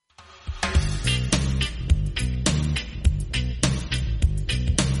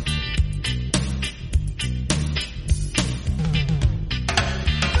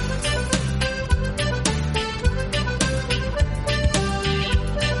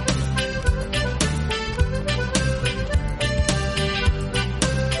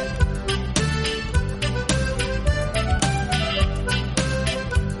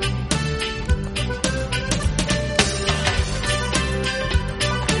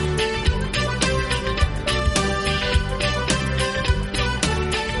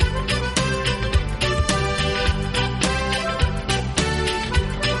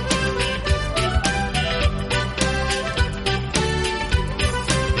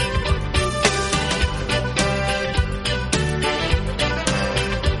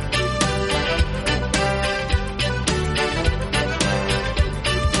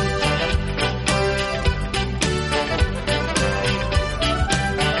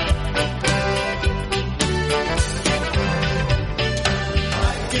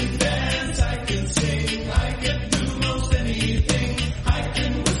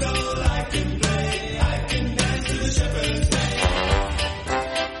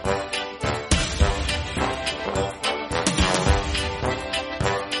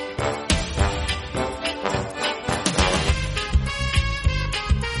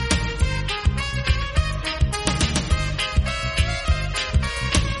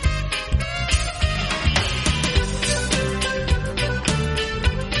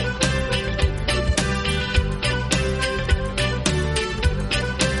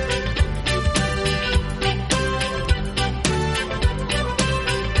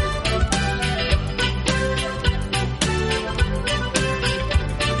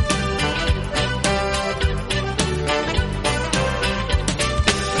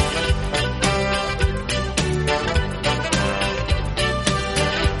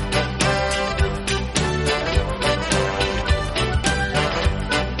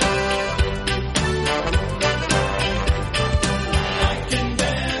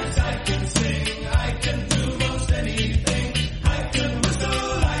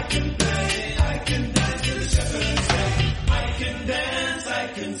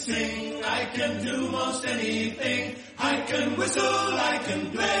sing, I can do most anything. I can whistle, I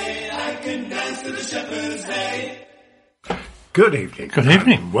can play, I can dance to the shepherd's day. Good evening. Good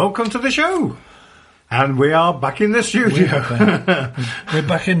evening. And welcome to the show. And we are back in the studio. We're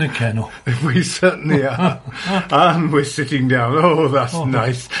back in the kennel. We certainly are. And we're sitting down. Oh, that's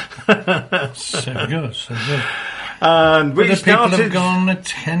nice. So good, so good. And we the started... people have gone, the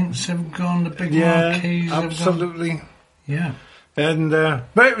tents have gone, the big marquees have gone. Absolutely. Yeah. And,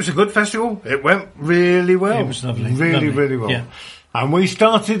 but it was a good festival. It went really well. It was lovely. Really well. Yeah. And we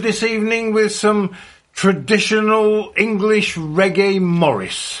started this evening with some traditional English reggae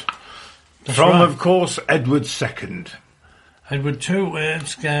Morris. That's From, right. of course, Edward II. Edward II,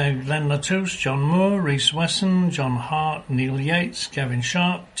 it's Glenn Latouche, John Moore, Rhys Wesson, John Hart, Neil Yates, Gavin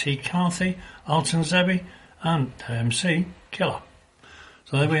Sharp, T. Carthy, Alton Zebby, and MC Killer.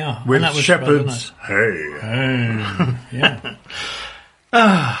 So there we are. With and that was Shepherds. Hey, yeah.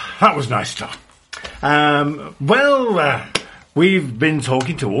 That was nice stuff. We've been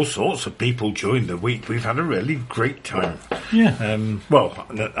talking to all sorts of people during the week. We've had a really great time. Yeah.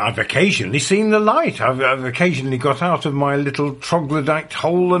 I've occasionally seen the light. I've occasionally got out of my little troglodyte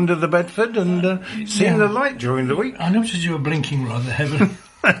hole under the Bedford and seen the light during the week. I noticed you were blinking rather heavily.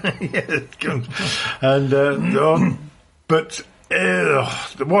 Yes, good. And, what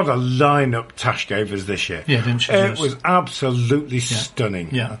a lineup Tash gave us this year. Yeah, didn't she? It was absolutely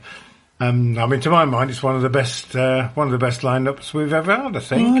stunning. Yeah. I mean, to my mind, it's one of the best lineups we've ever had, I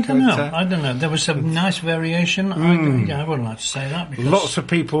think. I don't know. There was some nice variation. I wouldn't like to say that. Because lots of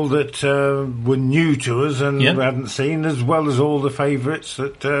people that were new to us and we hadn't seen, as well as all the favourites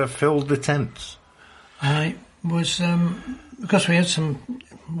that filled the tents. I was, because we had some,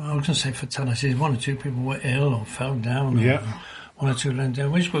 I was going to say fatalities, one or two people were ill or fell down. Yeah. One or two went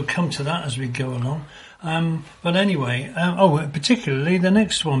down. We'll come to that as we go along. But anyway, particularly the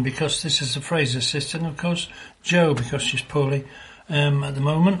next one, because this is the Fraser sister, and of course Jo, because she's poorly at the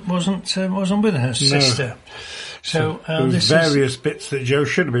moment, wasn't with her sister. So there was various bits that Jo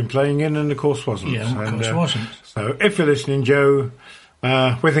should have been playing in, and of course wasn't. Yeah, of course wasn't. So if you're listening, Jo,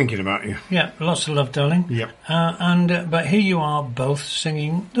 we're thinking about you. Yeah, lots of love, darling. Yep. But here you are, both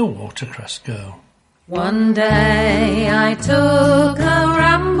singing The Watercress Girl. One day I took a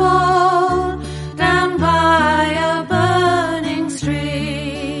ramble down by a burning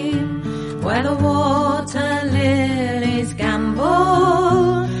stream where the water lilies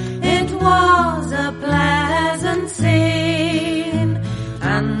gambol. It was a pleasant scene,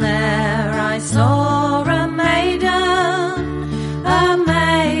 and there I saw a maiden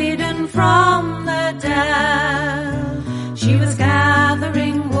from the dell. She was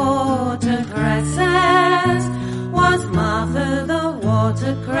gathering watercresses, was Martha the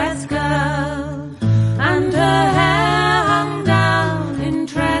watercress girl, and her hair hung down in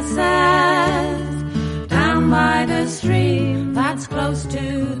tresses, down by the stream that's close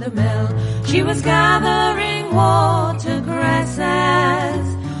to the mill. She was gathering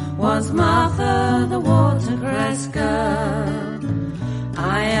watercresses, was Martha the watercress girl.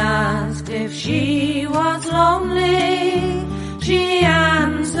 I asked if she was lonely, she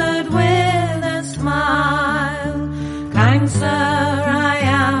answered with a smile, kind sir, I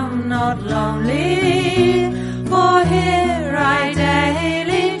am not lonely, for here I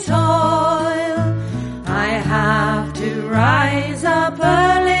daily toil. I have to rise up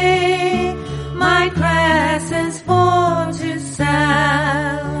early, my cresses for to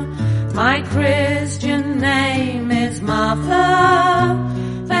sell. My Christian name is Martha,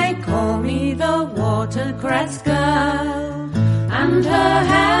 they call me the watercress girl, and her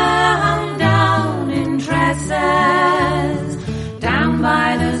hair hung down in tresses, down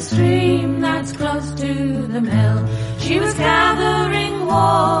by the stream that's close to the mill. She was gathering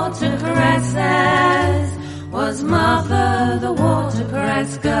watercresses, was Martha the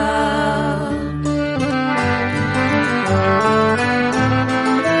watercress girl.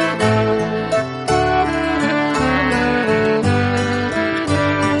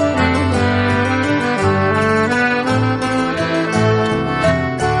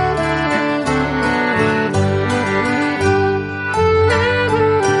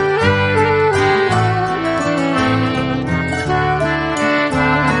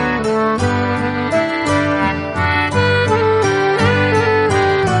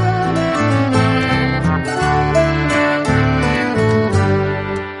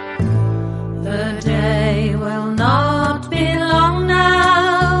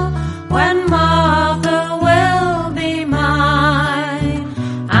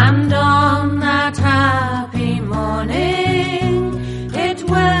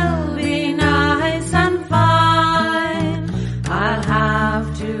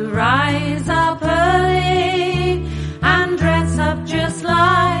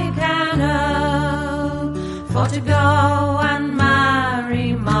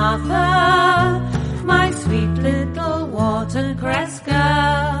 Martha, my sweet little watercress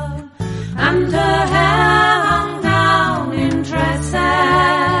girl, and her hair hung down in tresses,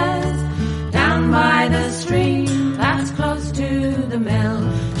 down by the stream that's close to the mill.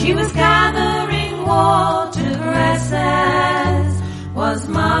 She was gathering watercresses, was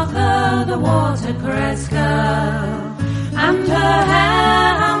Martha the watercress girl, and her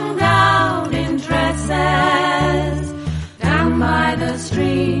hair hung down in tresses, down by the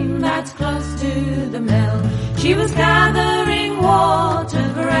stream that's close to the mill. She was gathering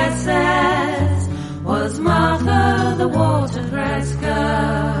watercresses, was Martha the watercress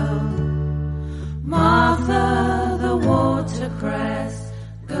girl, Martha the watercress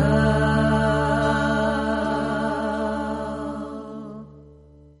girl.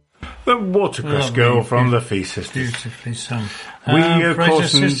 The Watercress Lovely, Girl from the Fee Sisters. Beautifully sung. We, of Fraser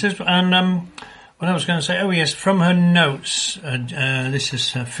course, Sisters, and what I was going to say, oh yes, from her notes, this is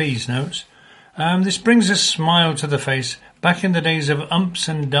Fee's notes. This brings a smile to the face. Back in the days of Umps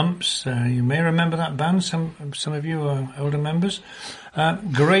and Dumps, you may remember that band, some of you are older members.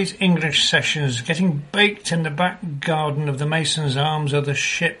 Great English sessions, getting baked in the back garden of the Mason's Arms or the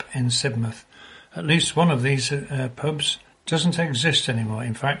Ship in Sidmouth. At least one of these pubs doesn't exist anymore.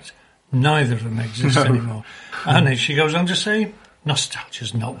 In fact, neither of them exist anymore. And she goes on to say,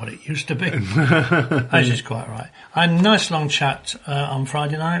 nostalgia's not what it used to be. That is quite right. I had a nice long chat on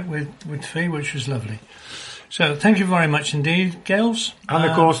Friday night with Fee, which was lovely. So thank you very much indeed, girls. And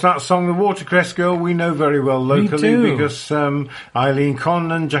of course, that song, The Watercress Girl, we know very well locally because Eileen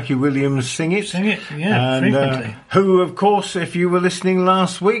Conn and Jackie Williams sing it. Yeah, and, frequently. Who, of course, if you were listening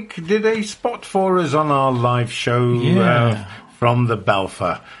last week, did a spot for us on our live show from the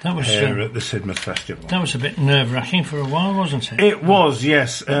Balfour here at the Sidmouth Festival. That was a bit nerve-wracking for a while, wasn't it? It was,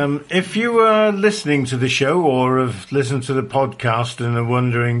 yes. If you were listening to the show or have listened to the podcast and are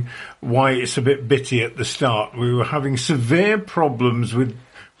wondering why it's a bit bitty at the start, we were having severe problems with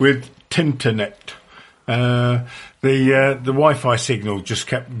Tinternet. The Wi-Fi signal just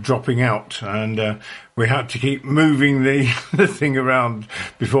kept dropping out, and we had to keep moving the thing around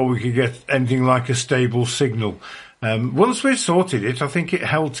before we could get anything like a stable signal. Once we sorted it, I think it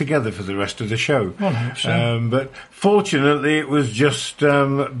held together for the rest of the show. Well, I hope so. But fortunately, it was just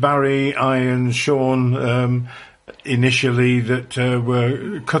Barry, I and Sean initially that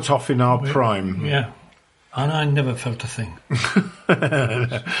were cut off in our prime. Yeah. And I never felt a thing.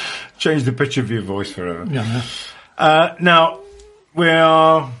 Change the pitch of your voice forever. Yeah. Now, we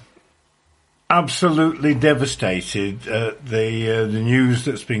are absolutely devastated at the news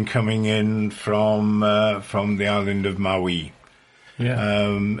that's been coming in from the island of Maui.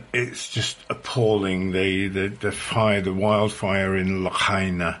 Yeah. It's just appalling, the fire, the wildfire in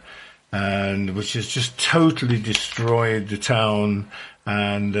Lahaina, and which has just totally destroyed the town,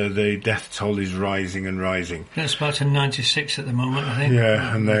 and the death toll is rising and rising. It's about in 96 at the moment, I think.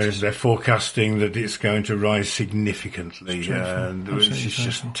 Yeah, and they're forecasting that it's going to rise significantly, and it's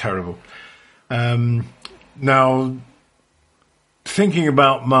just terrible. Now, thinking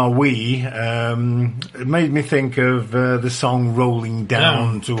about Maui, it made me think of the song Rolling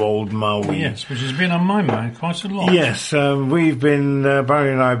Down to Old Maui. Yes, which has been on my mind quite a lot. Yes, we've been,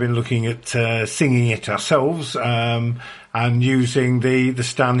 Barry and I have been looking at singing it ourselves, and using the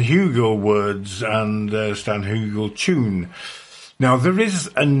Stan Hugill words and Stan Hugill tune. Now, there is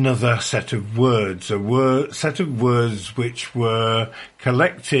another set of words, set of words which were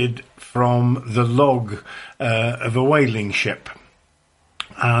collected from the log of a whaling ship.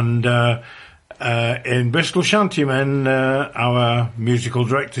 And in Bristol Shantymen, our musical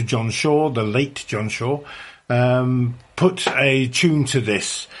director, John Shaw, the late John Shaw, put a tune to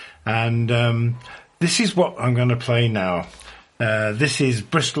this. And this is what I'm going to play now. This is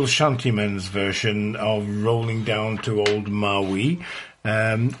Bristol Shantymen's version of Rolling Down to Old Maui.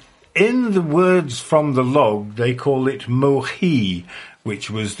 In the words from the log, they call it Mohi,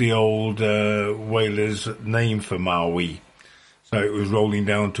 which was the old whalers' name for Maui. So it was Rolling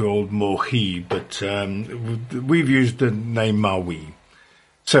Down to Old Mohi, but we've used the name Maui.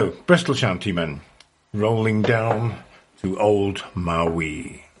 So, Bristol Shantymen, Rolling Down to Old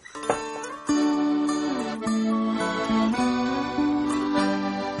Maui.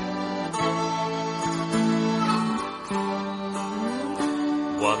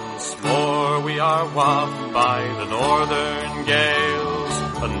 Once more we are wafted by the northern gales,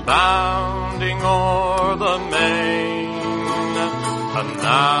 and bounding o'er the main. And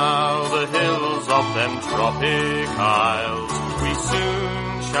now the hills of them tropic isles we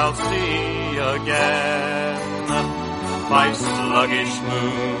soon shall see again. By sluggish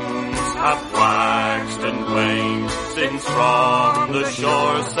moons have waxed and waned since from the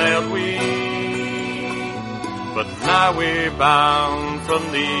shore sailed we. But now we're bound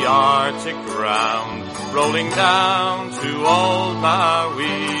from the Arctic ground, rolling down to old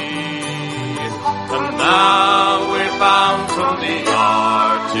Maui. And now we're bound from the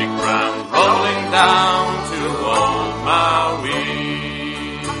Arctic ground, rolling down to old Maui.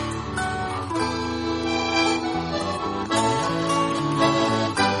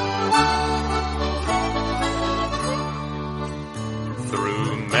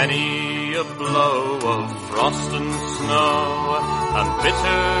 Through many a blow of frost and snow and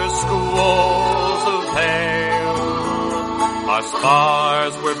bitter squalls of hail, our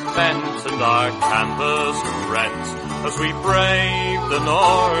spars were bent and our canvas rent as we braved the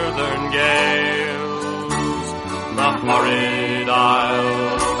northern gales. The horrid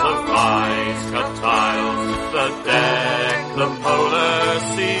isles of ice-cut tiles, the deck, the polar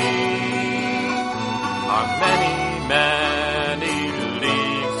sea, are many, many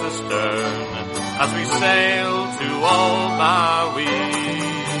leagues astern as we sail to old Maui.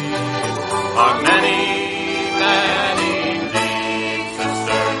 Are many, many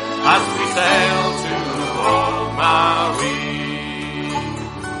as we sail to old Maui.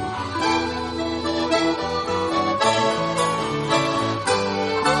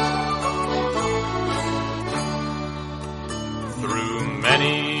 Through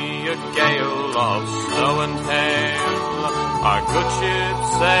many a gale of snow and hail, our good ship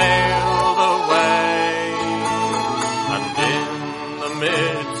sailed away, and in the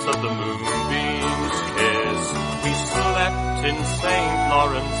midst of the moonbeam's kiss, we slept in St.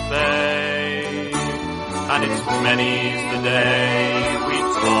 Lawrence Bay. And it's many's the day we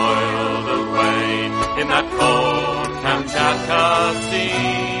toiled away in that cold Kamchatka sea.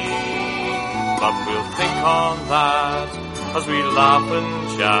 But we'll think on that as we laugh and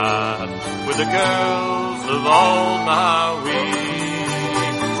chat with the girls of old Maui.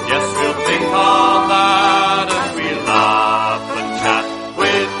 Yes, we'll think on that as we laugh and chat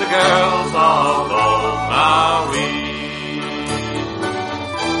with the girls of old Maui.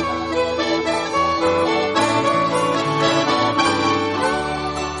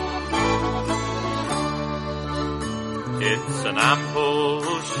 It's an ample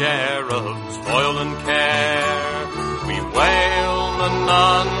share of toil and care we wail and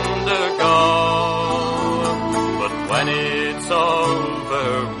undergo. But when it's over,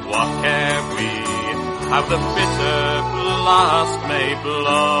 what care we how the bitter blast may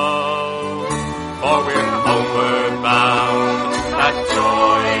blow? For we're homeward bound, that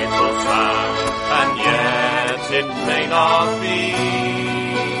joyful sound, and yet it may not be.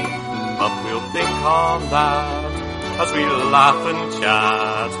 But we'll think on that as we laugh and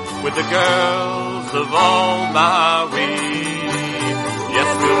chat with the girls of old Maui. Yes,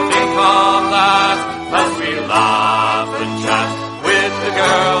 we'll think on that as we laugh and chat with the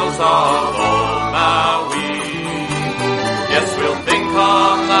girls of old Maui. Yes, we'll think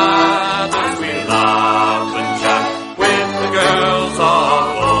on that as we laugh and chat with the girls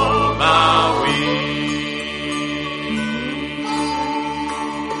of old Maui.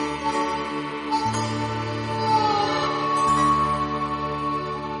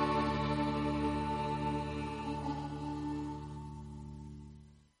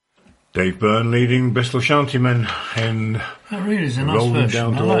 Dave Byrne leading Bristol Shantymen in That really is a nice Rolling version.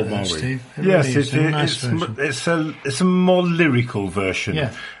 Down to I like Old that, Maui. Steve. Yes, really is a nice version. it's a more lyrical version.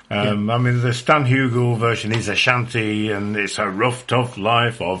 Yeah. I mean, the Stan Hugill version is a shanty, and it's a rough, tough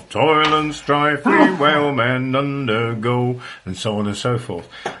life of toil and strife we whalemen undergo, and so on and so forth.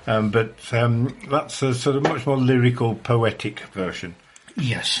 But that's a sort of much more lyrical, poetic version.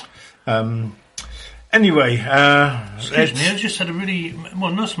 Yes. Anyway, Excuse me, I just had a really,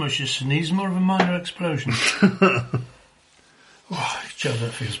 well, not so much a sneeze, more of a minor explosion. Oh, Joe,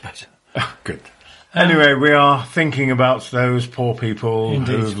 that feels better. good. Anyway, we are thinking about those poor people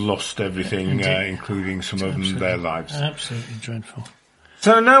Indeed. who've lost everything, including some of them their lives. Absolutely dreadful.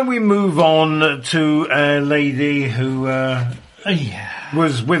 So now we move on to a lady who Yeah.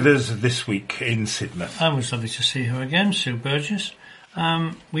 was with us this week in Sidmouth. It was lovely to see her again, Sue Burgess.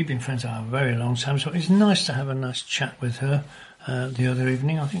 We've been friends for a very long time, so it's nice to have a nice chat with her the other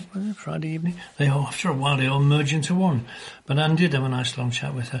evening. I think was it Friday evening. After a while, they all merge into one. But Anne did have a nice long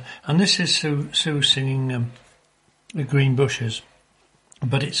chat with her, and this is Sue singing "The Green Bushes,"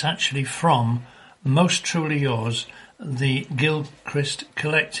 but it's actually from "Most Truly Yours," the Gilchrist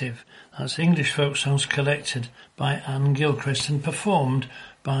Collective. That's English Folk Songs collected by Anne Gilchrist and performed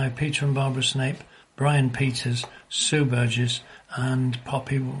by Peter and Barbara Snape, Brian Peters, Sue Burgess, and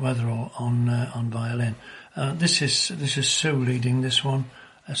Poppy Weatherall on violin. This is Sue leading this one.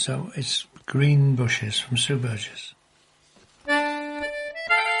 So it's Green Bushes from Sue Burgess.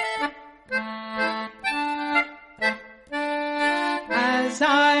 As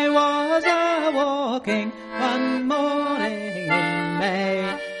I was a-walking one morning in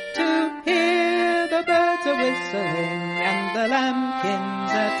May, to hear the birds a-whistling and the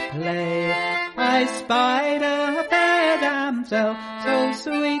lambkins at play, I spied a fair damsel, so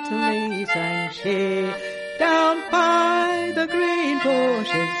sweetly sang she, down by the green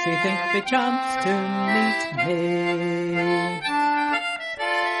bushes, she think bechanced to meet me.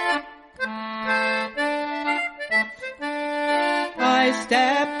 I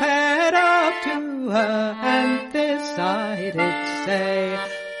stepped up to her, and this I did say,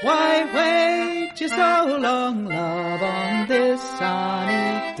 why wait you so long, love, on this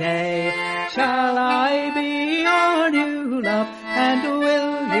sunny day? Shall I be your new love, and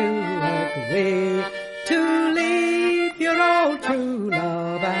will you agree to leave your old true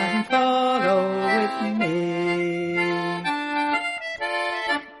love and follow with me?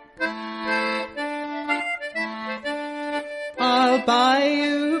 I'll buy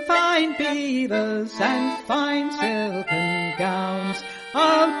you fine beavers and fine silken gowns.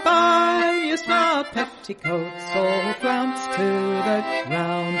 I'll buy you smart petticoats, all flounce to the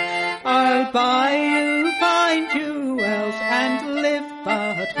ground. I'll buy you fine jewels and live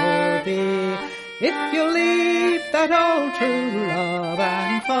but for thee, if you leave that old true love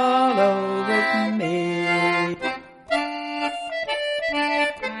and follow with me.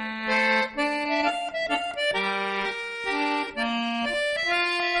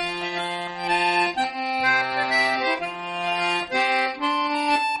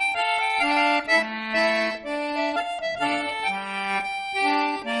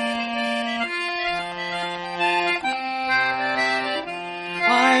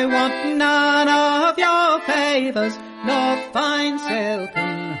 I want none of your favours, nor fine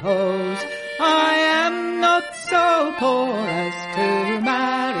silken hose. I am not so poor as to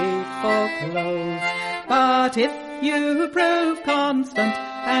marry for clothes. But if you prove constant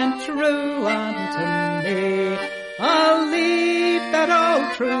and true unto me, I'll leave that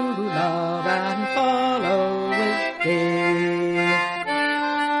old true love and follow with thee.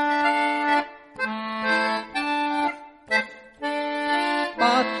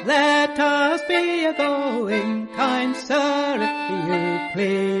 But let us be a-going, kind sir, if you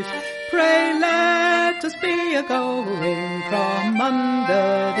please. Pray let us be a-going from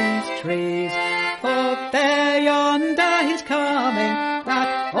under these trees. For there yonder he's coming,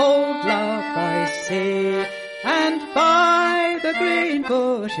 that old love I see. And by the green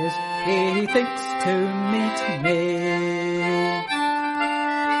bushes he thinks to meet me.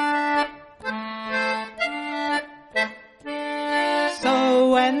 So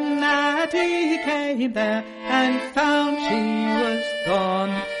when that he came there and found she was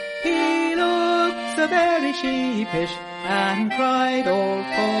gone, he looked so very sheepish and cried all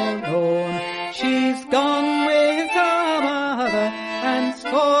forlorn. She's gone with her mother and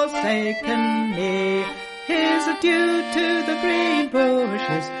forsaken me. Here's adieu to the green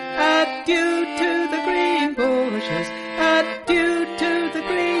bushes, adieu to the green bushes, adieu to the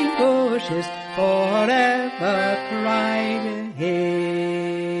green bushes, forever, cried he.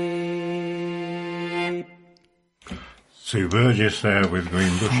 Sue Burgess there with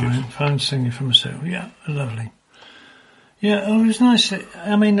Green Bushes. Fine singing from Sue. Yeah, lovely. Yeah, it was nice.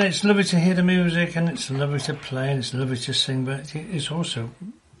 I mean, it's lovely to hear the music, and it's lovely to play, and it's lovely to sing, but it's also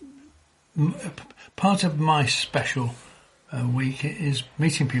part of my special week is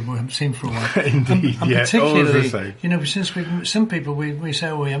meeting people we haven't seen for a while. Indeed, and yeah, particularly, always the same. you know, since some people we say,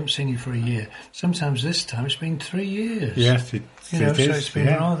 oh, we haven't seen you for a year. Sometimes this time it's been 3 years. Yes, it so is. it's been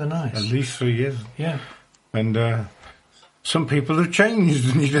rather nice. At least 3 years. Yeah. And some people have changed,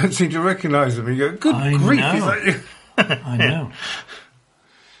 and you don't seem to recognise them. You go, good grief, know. is that you? I know.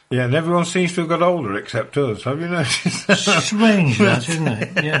 Yeah, and everyone seems to have got older except us. Have you noticed? Strange that, isn't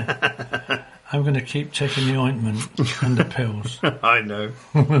it? Yeah. I'm going to keep taking the ointment and the pills. I know.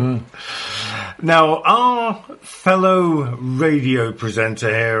 Now, our fellow radio presenter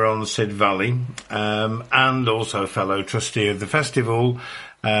here on Sid Valley, and also fellow trustee of the festival,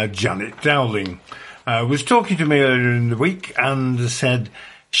 Janet Dowling, was talking to me earlier in the week and said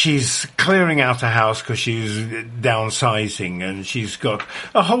she's clearing out a house because she's downsizing, and she's got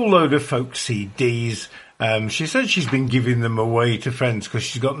a whole load of folk CDs. She said she's been giving them away to friends because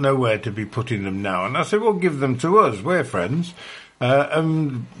she's got nowhere to be putting them now. And I said, well, give them to us. We're friends.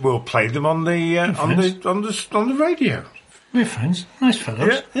 And we'll play them on the radio. We're friends. Nice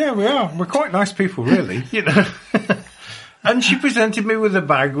fellows. Yeah, we are. We're quite nice people, really, you know. And she presented me with a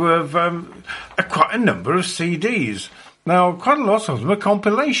bag of quite a number of CDs. Now, quite a lot of them are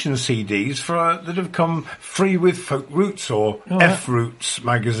compilation CDs that have come free with Folk Roots or F Roots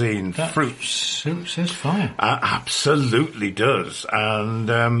magazine. That Fruits suits us fine. Absolutely does.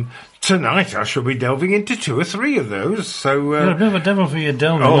 And tonight I shall be delving into 2 or 3 of those. So You're a bit of a devil for your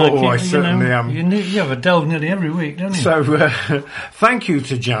delving. I certainly am. You have a delve nearly every week, don't you? So thank you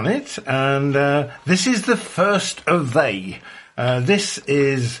to Janet. And this is the first of they. This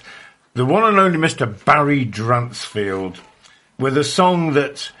is the one and only Mr. Barry Dransfield with a song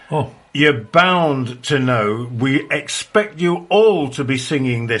that you're bound to know. We expect you all to be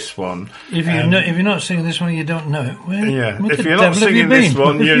singing this one. If you're not singing this one, you don't know it. If you're not singing this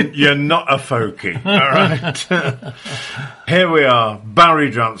one, you're not a folkie. All right. Here we are,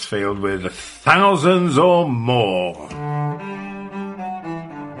 Barry Dransfield with Thousands or More.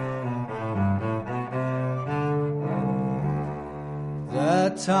 The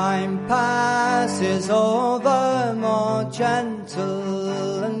time passes all the more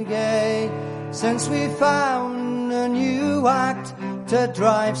gentle and gay since we found a new act to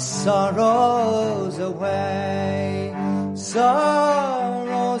drive sorrows away.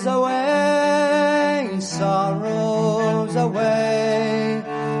 Sorrows away, sorrows away,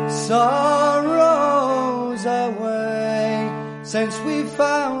 sorrows away. Since we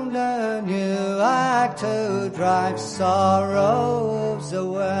found a new act to drive sorrows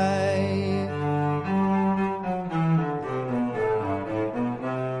away.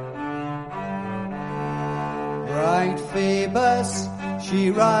 Bright Phoebus,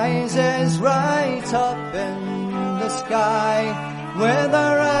 she rises right up in the sky with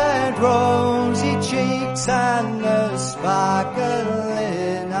her red rosy cheeks and a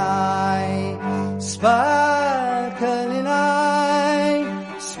sparkling eye. Sparkling eye,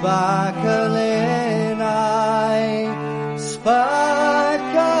 sparkling eye,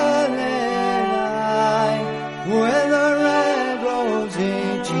 sparkling eye, with her red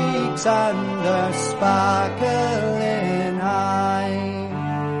rosy cheeks and a sparkling eye.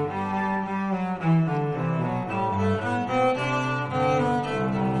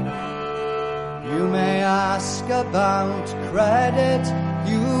 You may ask about credit,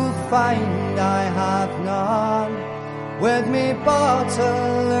 you find I have none. With me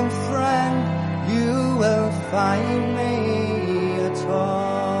bottle and friend, you will find me at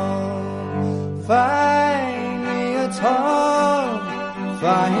home. Find me at home,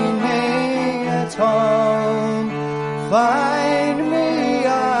 find me at home, find me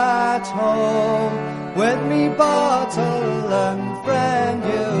at home. With me bottle and friend,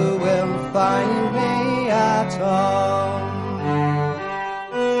 you will find me at home.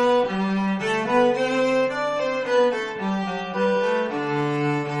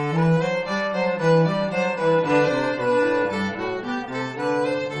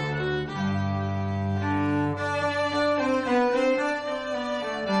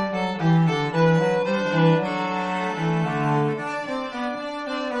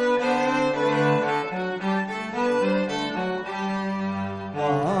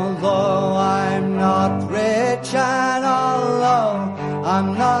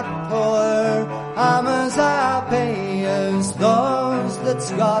 I'm not poor, I'm as happy as those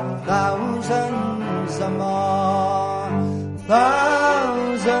that's got thousands or more.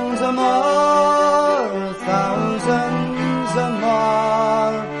 Thousands or more, thousands or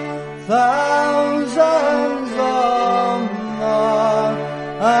more, thousands or more.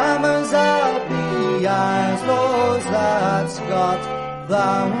 I'm as happy as those that's got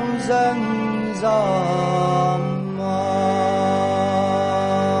thousands or more.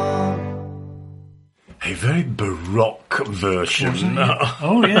 A very baroque version.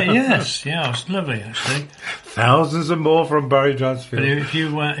 Oh, yes, it's lovely, actually. Thousands and more from Barry Dransfield. But if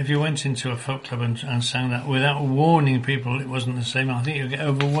you went into a folk club and sang that without warning people it wasn't the same, I think you'd get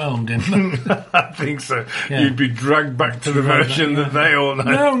overwhelmed. I think so. Yeah. You'd be dragged back to the version that they all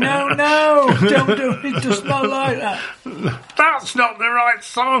know. No, don't do it. It does not like that. That's not the right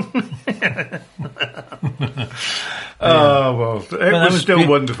song. Oh, well, it was still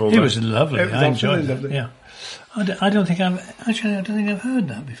wonderful. It was lovely. I enjoyed it. Lovely. Yeah. I don't think I've heard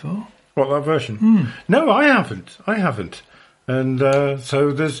that before. What, that version? No, I haven't. And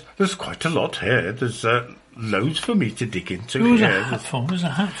so there's quite a lot here. There's loads for me to dig into. There's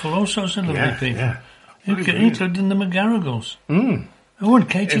a hatful, all sorts of lovely people. Yeah. Including the McGarrigles. Oh, and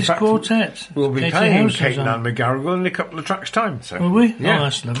Katie's Quartet. We'll be playing Kate and McGarrigle in a couple of tracks' time. So. Will we? Yeah. Oh,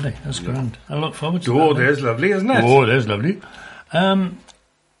 that's lovely. That's grand. I look forward to that. Oh, there's lovely, isn't it? Oh, there's lovely. Now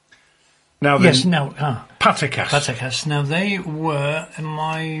then, yes, Patacast. Now, they were in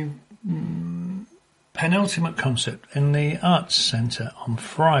my penultimate concert in the Arts Centre on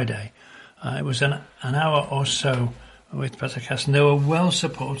Friday. It was an hour or so with Patakas, and they were well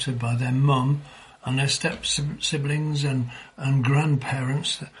supported by their mum and their step siblings and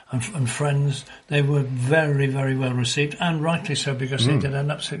grandparents and friends. They were very, very well received, and rightly so, because they did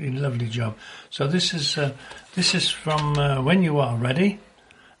an absolutely lovely job. So this is from When You Are Ready,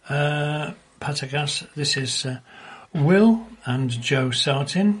 Patakas. This is Will and Joe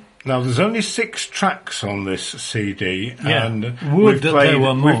Sartin. Now, there's only 6 tracks on this CD, Yeah. and Would that there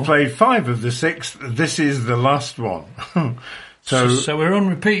were more. we've played 5 of the 6th. This is the last one. So we're on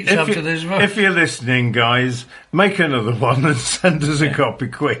repeat after this one. If you're listening, guys, make another one and send us a copy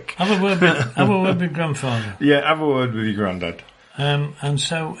quick. Have a word with grandfather. Yeah, have a word with your granddad. And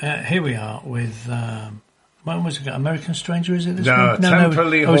so here we are with what was it? American Stranger? Is it this No, one?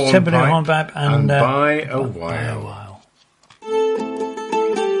 Temperley it was Temperley Hornpipe Hornpipe and By a By a While. While.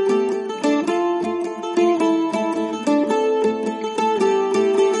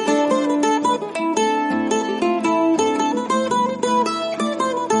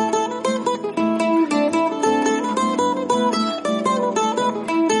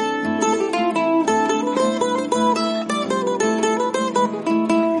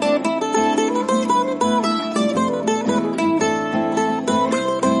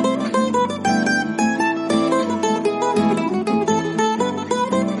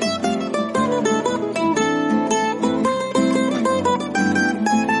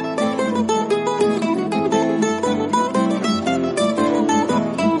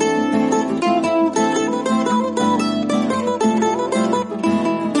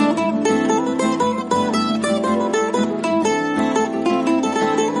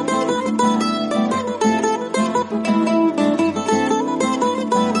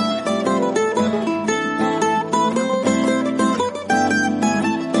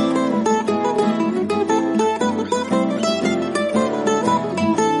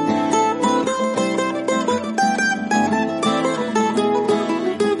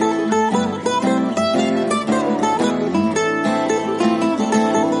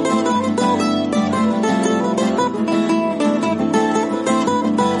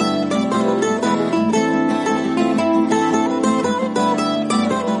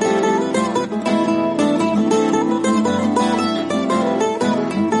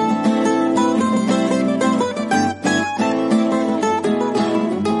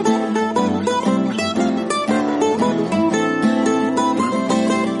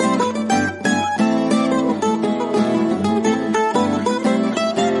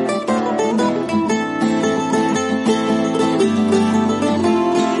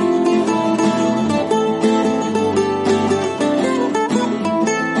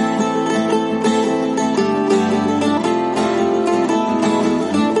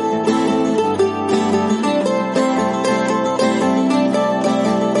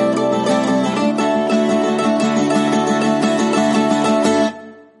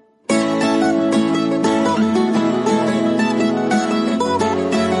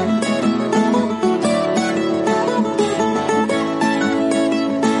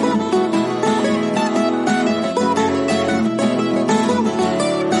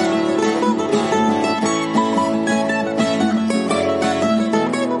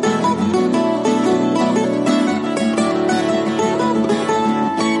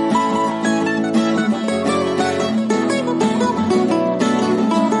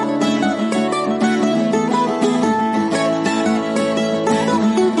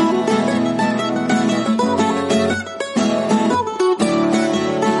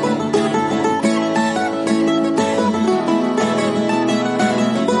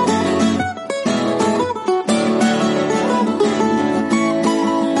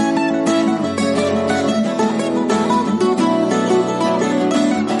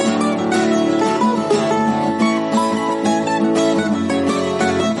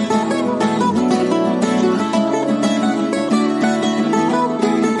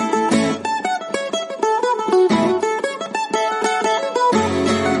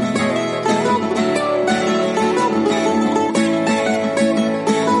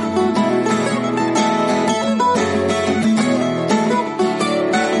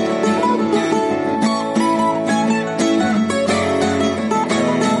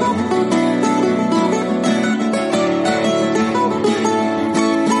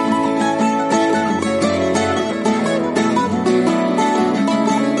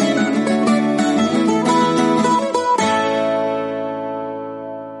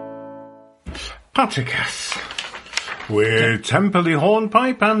 Patakas with Temperley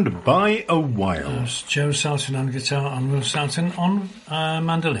Hornpipe and By a While. It's Joe Sartin on guitar and Will Sartin on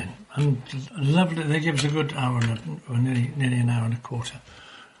mandolin. And lovely, they give us a good hour and nearly an hour and a quarter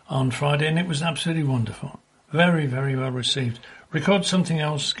on Friday, and it was absolutely wonderful. Very, very well received. Record something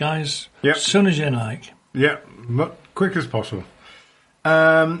else, guys, Yep. as soon as you like. Yeah, quick as possible.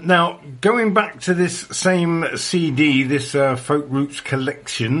 Now, going back to this same CD, this Folk Roots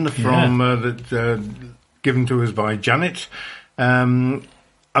collection from given to us by Janet,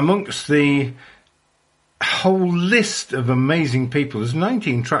 amongst the whole list of amazing people, there's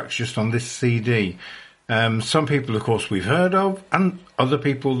 19 tracks just on this CD. Some people, of course, we've heard of, and other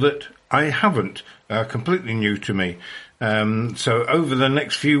people that I haven't, completely new to me. So over the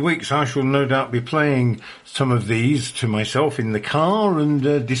next few weeks, I shall no doubt be playing some of these to myself in the car and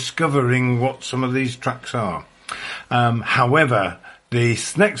discovering what some of these tracks are. However,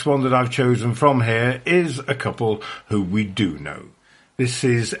 this next one that I've chosen from here is a couple who we do know. This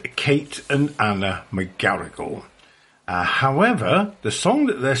is Kate and Anna McGarrigle. However, the song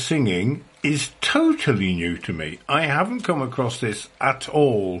that they're singing is totally new to me. I haven't come across this at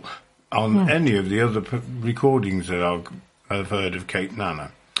all on any of the other recordings that I've heard of Kate and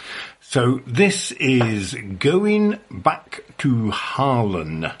Anna. So this is Going Back to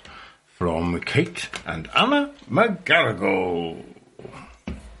Harlan from Kate and Anna McGarrigle.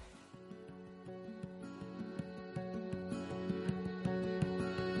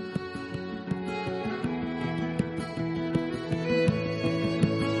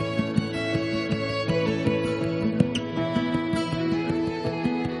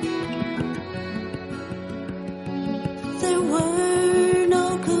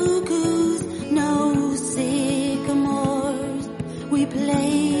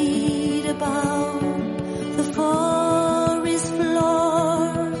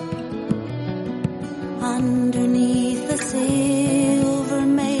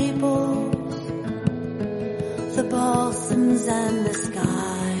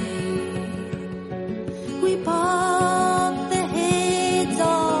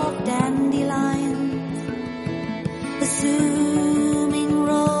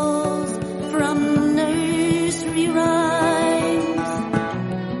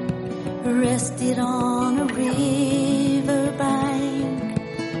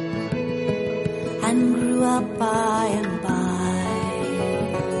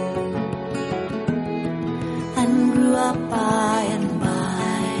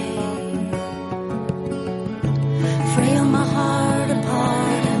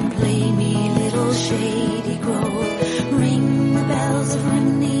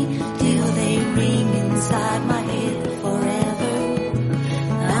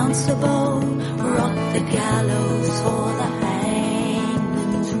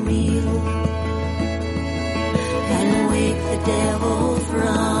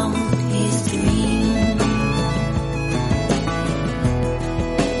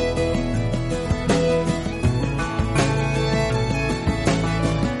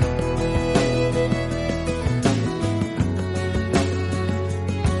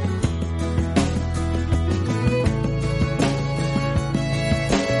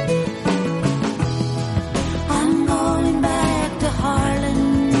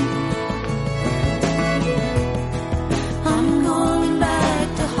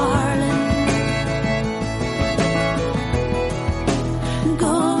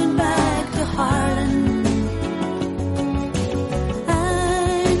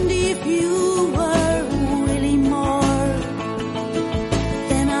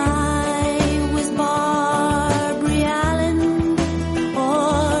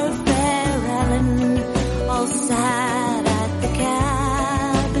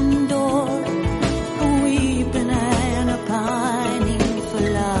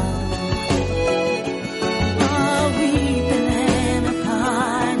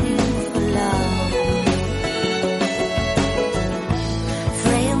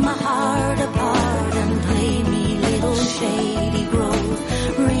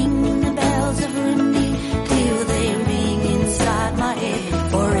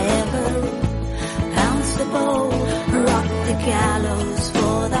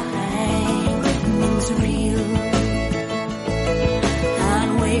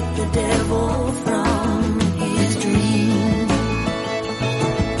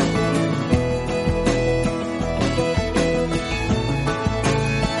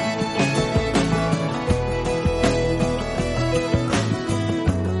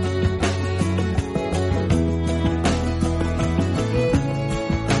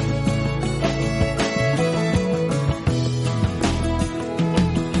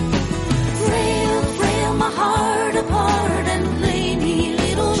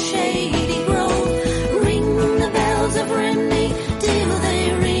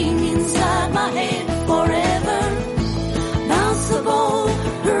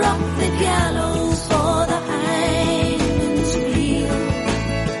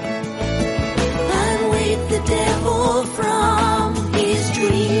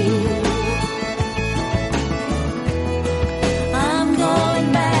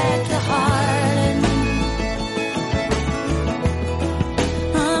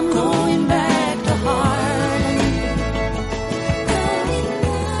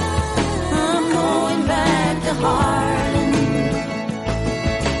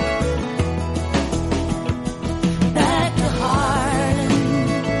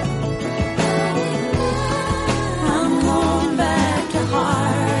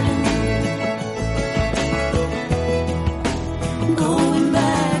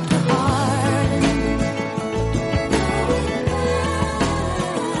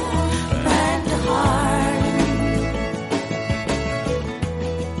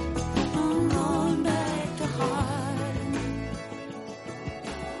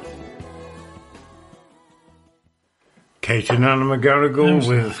 Kate and Anna McGarrigle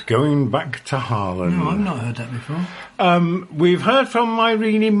with Going Back to Harlan. No, I've not heard that before. We've heard from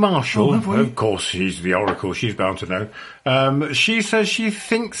Irene Marshall. have we? Of course, she's the Oracle. She's bound to know. She says she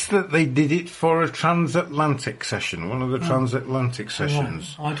thinks that they did it for a transatlantic session, one of the transatlantic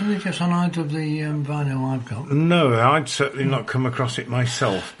sessions. I don't think it's on either of the vinyl I've got. No, I'd certainly not come across it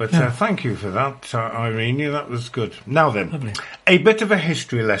myself. But thank you for that, Irene. That was good. Now then, Lovely. a bit of a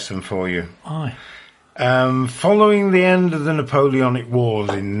history lesson for you. Aye. Following the end of the Napoleonic Wars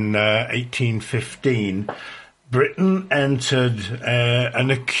in 1815, Britain entered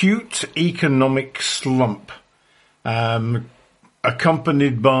an acute economic slump,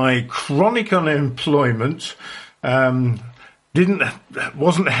 accompanied by chronic unemployment. Wasn't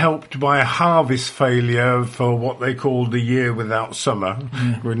helped by a harvest failure for what they called the year without summer.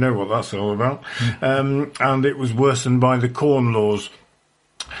 Yeah. We know what that's all about. And it was worsened by the Corn Laws.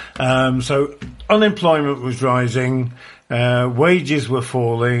 So unemployment was rising, wages were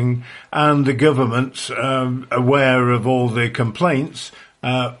falling, and the government, aware of all the complaints,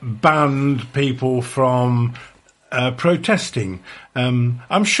 banned people from protesting.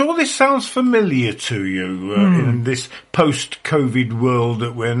 I'm sure this sounds familiar to you in this post-COVID world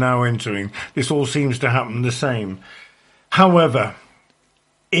that we're now entering. This all seems to happen the same. However,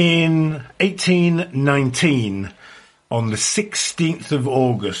 in 1819, on the 16th of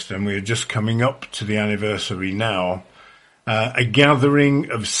August, and we're just coming up to the anniversary now, a gathering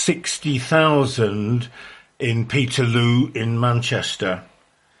of 60,000 in Peterloo in Manchester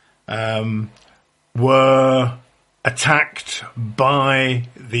were attacked by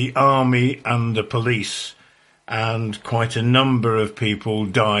the army and the police, and quite a number of people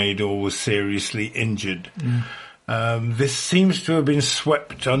died or were seriously injured. This seems to have been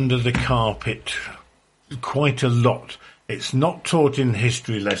swept under the carpet quite a lot. It's not taught in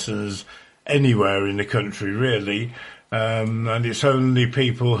history lessons anywhere in the country, really, and it's only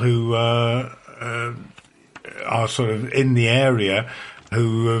people who are sort of in the area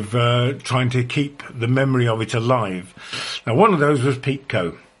who have trying to keep the memory of it alive. Now, one of those was Pete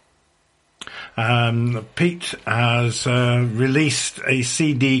Coe. Pete has released a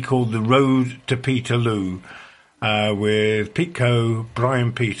CD called The Road to Peterloo with Pete Coe,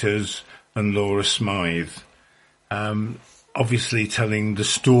 Brian Peters and Laura Smythe, obviously telling the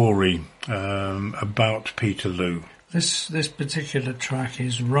story about Peterloo. This particular track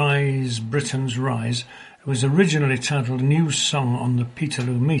is Rise, Britain's Rise. It was originally titled New Song on the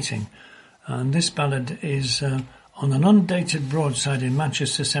Peterloo Meeting, and this ballad is on an undated broadside in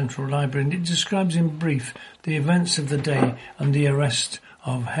Manchester Central Library, and it describes in brief the events of the day and the arrest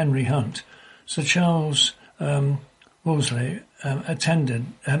of Henry Hunt. Sir Charles Wolseley mentioned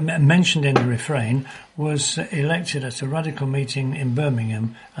in the refrain, was elected at a radical meeting in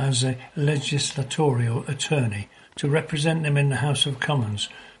Birmingham as a legislatorial attorney to represent them in the House of Commons,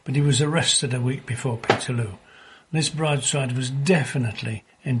 but he was arrested a week before Peterloo. This broadside was definitely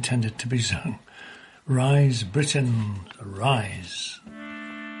intended to be sung. Rise, Britain, rise.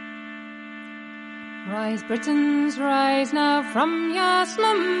 Rise, Britons, rise now from your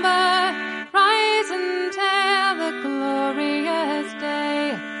slumber. Rise and tell the glorious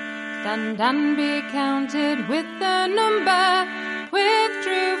day. Stand and be counted with the number, with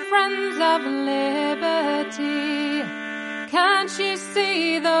true friends of liberty. Can't you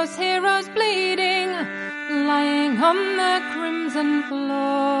see those heroes bleeding, lying on the crimson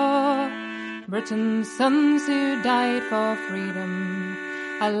floor? Britain's sons who died for freedom,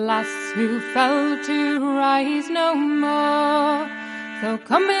 alas, who fell to rise no more. So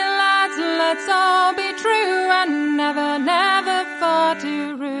come me lads, let's all be true, and never, never for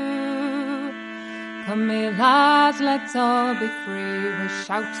to rue. Come me lads, let's all be free, with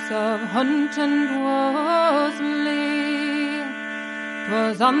shouts of Hunt and Wolseley.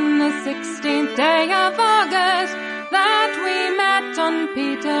 'Twas on the 16th day of August that we met on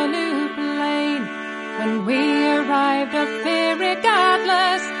Peterloo Plain. When we arrived of fear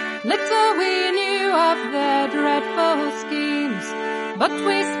regardless, little we knew of their dreadful schemes. But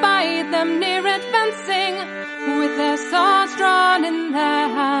we spied them near advancing, with their swords drawn in their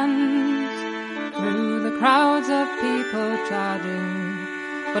hands, through the crowds of people charging.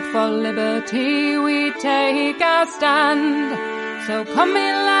 But for liberty we take our stand. So come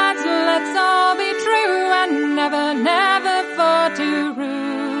me lads, let's all be true, and never, never for to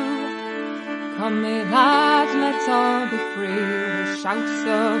rue. Come me lads, let's all be free, with shouts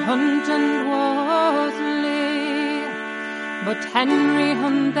of Hunt and Wolseley. But Henry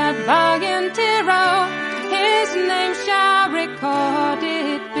Hunt, that valiant hero, his name shall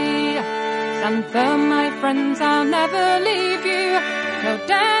recorded be. Stand firm, my friends, I'll never leave you, no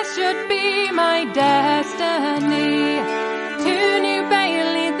death should be my destiny. destiny. To New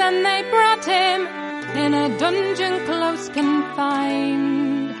Bailey then they brought him, in a dungeon close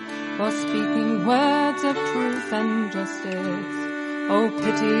confined, for speaking words of truth and justice. Oh,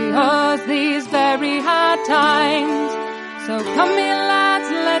 pity us these very hard times. So come ye lads,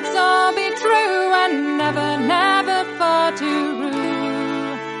 let's all be true, and never, never for to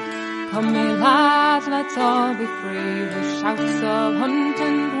rule. Come ye lads, let's all be free, with shouts of hunt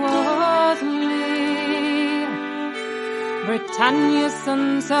and Worsley. Britannia's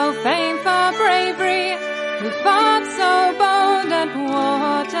son, so famed for bravery, who fought so bold at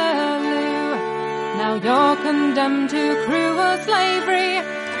Waterloo. Now you're condemned to cruel slavery,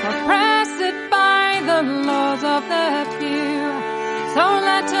 oppressed by the laws of the few. So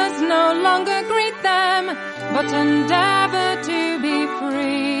let us no longer greet them, but endeavour to be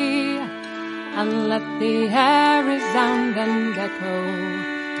free. And let the air resound and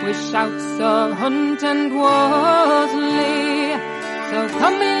echo with shouts of Hunt and Worsley. So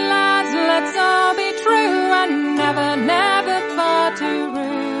come ye lads, let's all be true, and never, never for to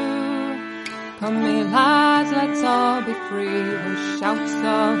rue. Come ye lads, let's all be free, with shouts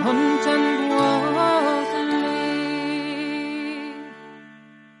of Hunt and Worsley.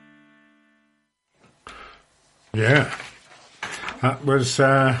 Yeah, that was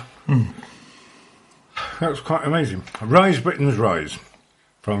quite amazing. Rise Britons Rise,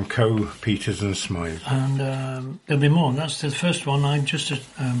 from Coe, Peters and Smythe. And there'll be more. That's the first one. I just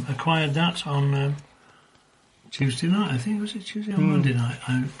acquired that on Tuesday night. I think, was it Tuesday or Monday night?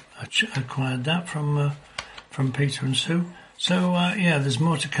 I acquired that from Peter and Sue. So, yeah, there's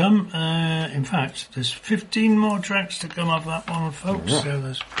more to come. In fact, there's 15 more tracks to come off that one, folks. Yeah. So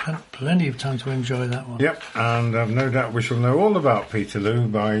there's plenty of time to enjoy that one. Yep, and I've no doubt we shall know all about Peterloo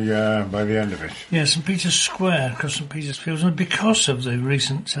by the end of it. Yeah, St Peter's Square, across St Peter's Fields, and because of the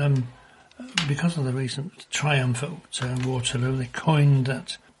recent triumph at Waterloo, they coined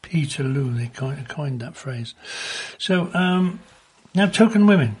that Peterloo. They coined that phrase. So now, Token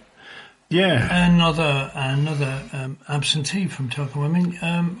Women. Yeah, another absentee from Token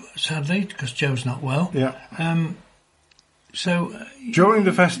Women, sadly, because Joe's not well. Yeah. So during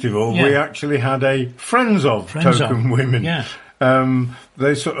the festival, we actually had a Friends of Token Women. Yeah.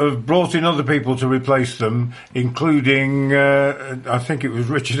 They sort of brought in other people to replace them, including I think it was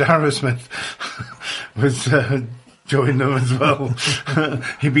Richard Arrowsmith was joined them as well.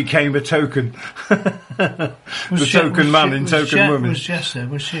 He became a token. Token man in Token Women. Was Jess there?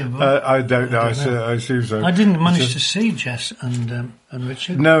 Was she involved? I don't know. I assume so. I didn't manage to see Jess and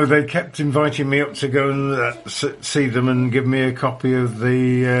Richard. No, they kept inviting me up to go and see them and give me a copy of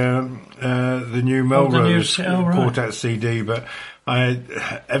the new Melrose Quartet CD, but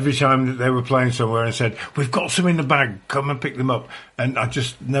every time that they were playing somewhere and said, "We've got some in the bag, come and pick them up," and I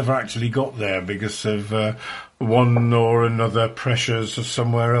just never actually got there because of one or another pressures of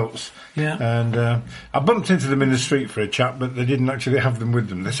somewhere else. Yeah. And I bumped into them in the street for a chat, but they didn't actually have them with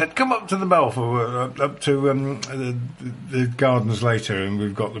them. They said, "Come up to the Balfour, up to the gardens later," and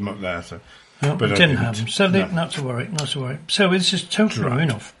we've got them up there. So, no, but didn't have them. So not to worry. So this is Token Women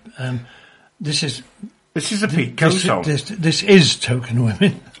off. This is a Pete Coe song. This is Token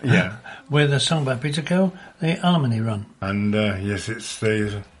Women. Yeah. With a song by Peter Coe, the Harmony Run. And yes, it's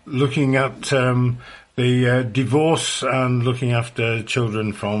looking at the divorce and looking after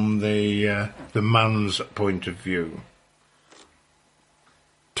children from the man's point of view.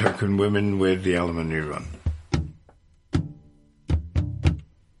 Token Women with the Harmony Run.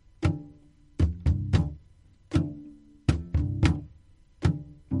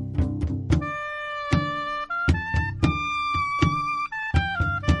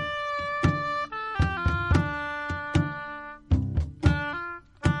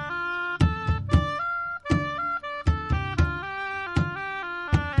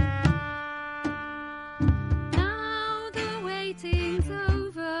 Now the waiting's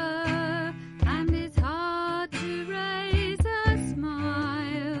over and it's hard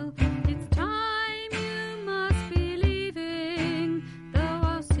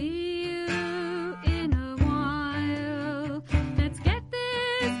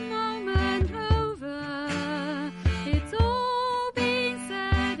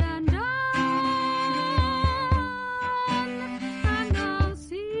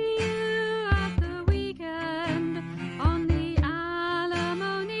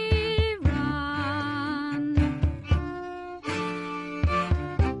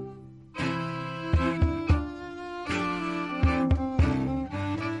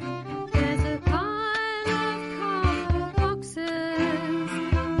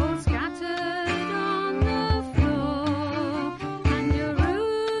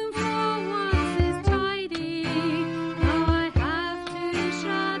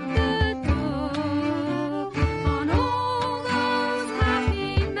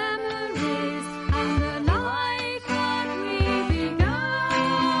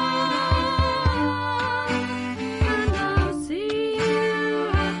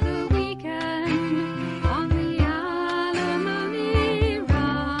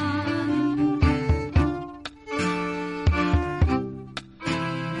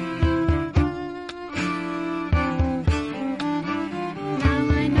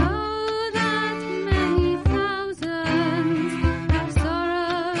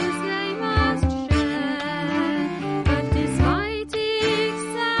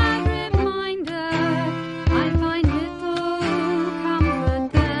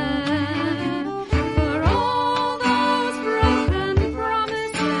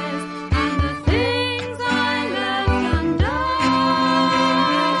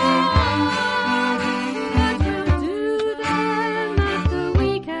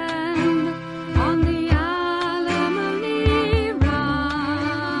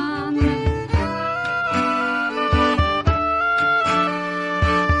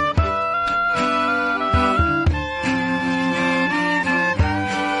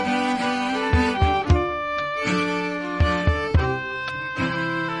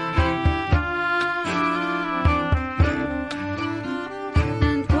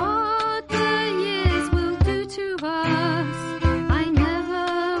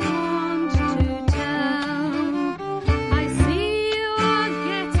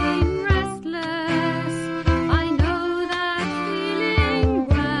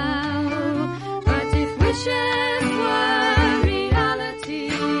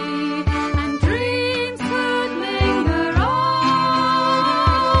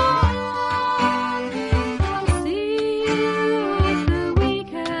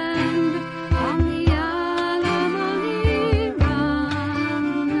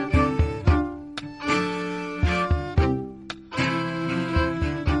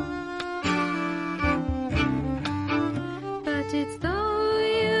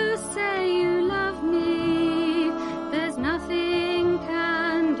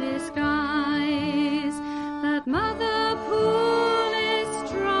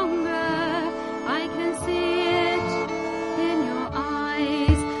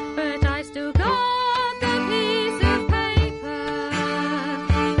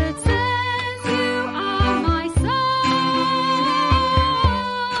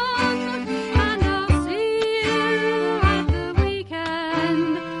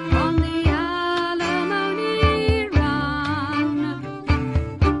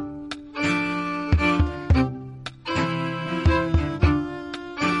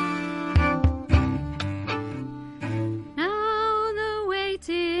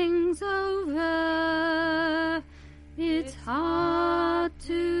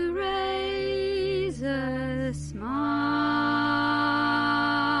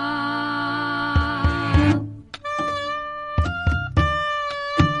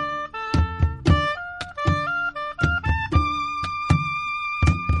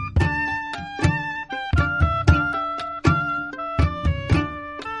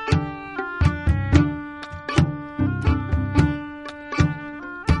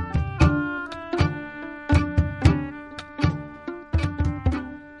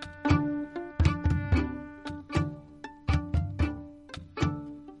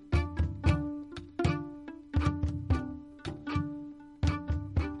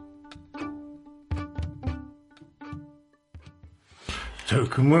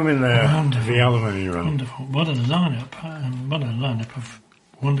Stoke and women there. Wonderful. The alimony run. Wonderful. What a lineup of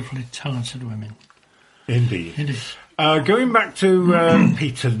wonderfully talented women. Indeed. Indeed. Going back to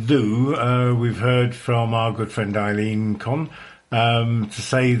Peterloo, we've heard from our good friend Eileen Conn to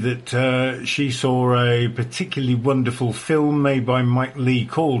say that she saw a particularly wonderful film made by Mike Leigh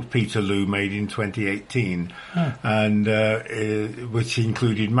called Peterloo, made in 2018, and which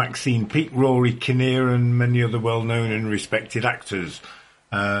included Maxine Peake, Rory Kinnear and many other well-known and respected actors.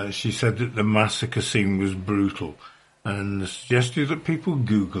 She said that the massacre scene was brutal and suggested that people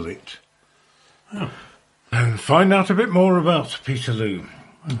Google it. And find out a bit more about Peterloo.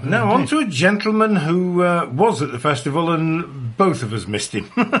 Now, on to a gentleman who was at the festival, and both of us missed him.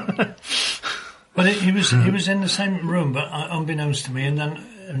 Well, he was in the same room, but unbeknownst to me,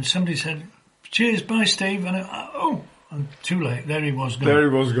 and somebody said, "Cheers, bye, Steve," and I'm too late. There he was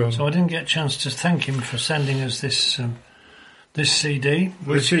gone. So I didn't get a chance to thank him for sending us this CD,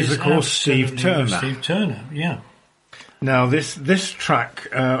 which is, of course, Steve Turner. Steve Turner, yeah. Now, this track,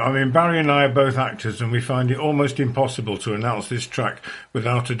 Barry and I are both actors, and we find it almost impossible to announce this track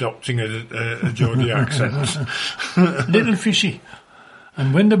without adopting a Geordie accent. Little fishy.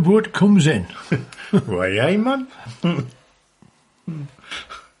 And when the boat comes in. Why, eh, man?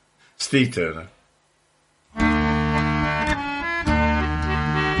 Steve Turner.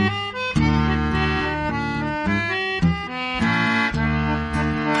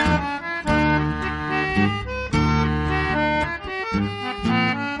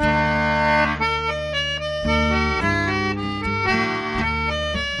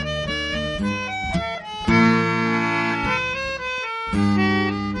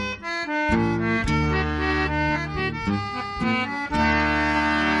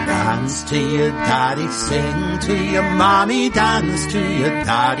 Dance to your daddy, sing to your mommy, dance to your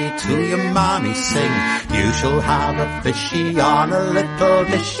daddy, to your mommy, sing. You shall have a fishy on a little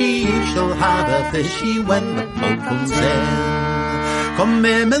dishy, you shall have a fishy when the boat comes in. Come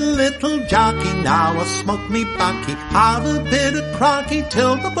here, my little jockey, now I'll smoke me backy, have a bit of crocky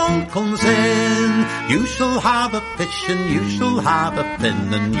till the boat comes in. You shall have a fish and you shall have a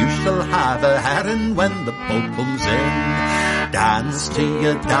fin, and you shall have a herring when the boat comes in. Dance to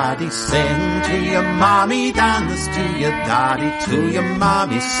your daddy, sing to your mommy, dance to your daddy, to your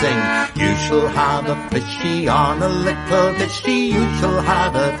mommy, sing. You shall have a fishy on a little dishy, you shall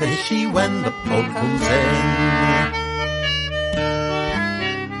have a fishy when the boat comes in.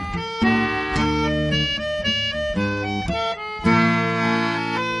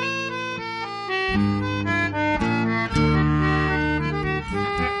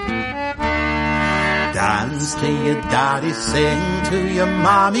 Dance to your daddy, sing to your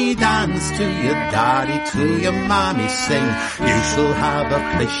mommy, dance to your daddy, to your mommy, sing. You shall have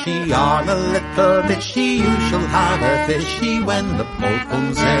a fishy on a little dishy, you shall have a fishy when the boat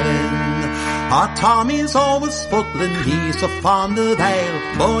comes in. Our Tommy's always footling, he's so fond of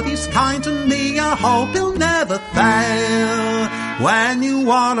ale, but he's kind to me, I hope he'll never fail. When you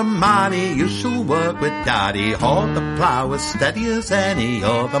want a money, you shall work with daddy, hold the plough as steady as any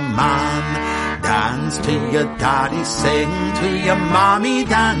other man. Dance to your daddy, sing to your mommy,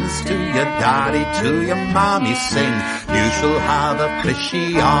 dance to your daddy, to your mommy, sing. You shall have a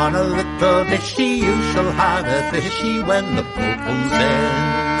fishy on a little dishy, you shall have a fishy when the boat comes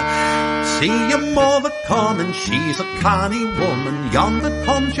in. See your mother coming, she's a canny woman, yonder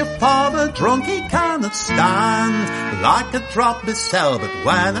comes your father, drunk he cannot stand. Like a drop himself, but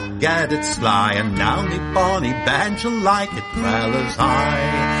when I get it sly, and now me bonny bench will like it well as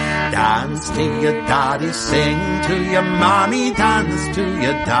I. Dance to your daddy, sing to your mommy, dance to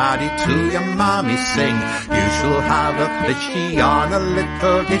your daddy, to your mommy, sing. You shall have a fishy on a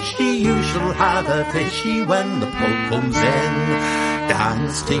little dishy, you shall have a fishy when the boat comes in.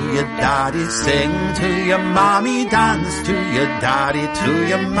 Dance to your daddy, sing to your mommy, dance to your daddy, to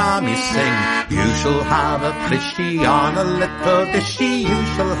your mommy, sing. You shall have a fishy on a little dishy, you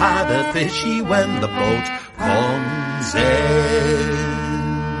shall have a fishy when the boat comes in.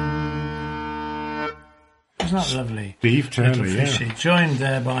 Isn't that lovely? Steve Turner, Little Fishy, joined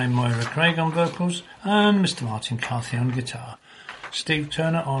there by Moira Craig on vocals and Mr. Martin Carthy on guitar. Steve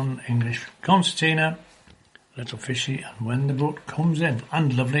Turner on English concertina, Little Fishy, and When the Boat Comes In.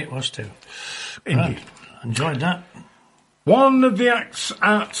 And lovely it was too. Indeed. Right. Enjoyed that. One of the acts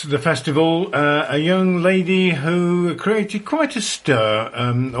at the festival, a young lady who created quite a stir,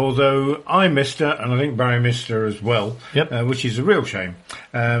 although I missed her, and I think Barry missed her as well, which is a real shame.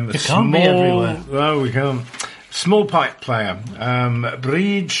 It can't be everywhere. No, we can't. Small pipe player,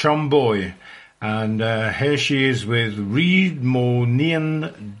 Breed Shomboy, and here she is with Reed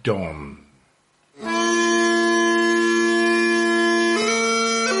Mornean Dawn.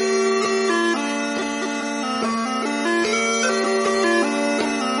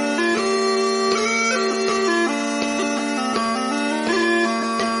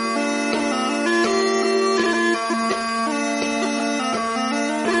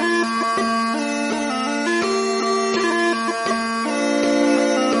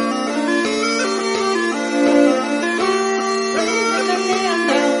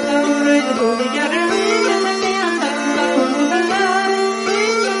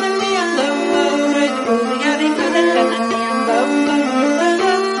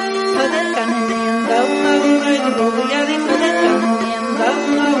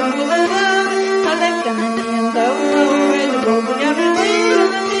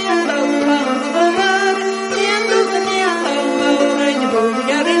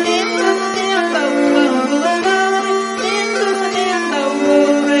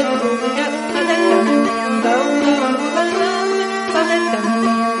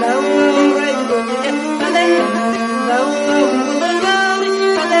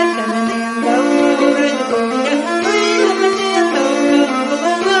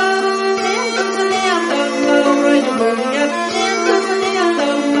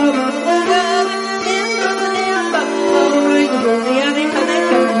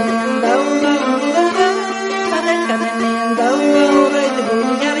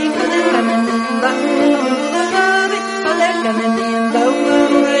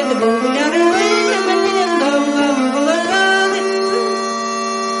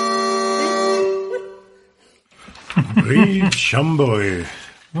 Reed Shumboy.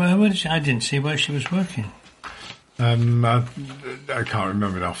 Well, I didn't see where she was working. I can't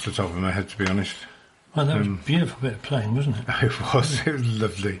remember it off the top of my head, to be honest. Well, that was a beautiful bit of playing, wasn't it? It was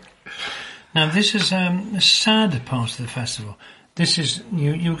lovely. Now, this is the sad part of the festival. This is,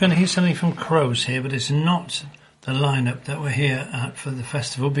 you're going to hear something from Crows here, but it's not the lineup that we're here at for the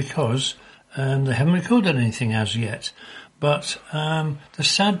festival because they haven't recorded anything as yet. But the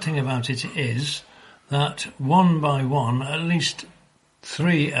sad thing about it is that one by one, at least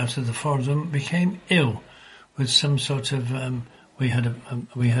 3 out of the 4 of them became ill with some sort of, we had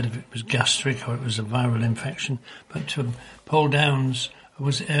if it was gastric or it was a viral infection, but Paul Downs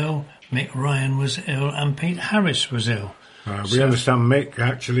was ill, Mick Ryan was ill, and Pete Harris was ill. We understand Mick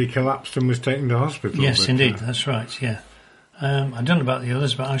actually collapsed and was taken to hospital. Yes, indeed, that's right, yeah. I don't know about the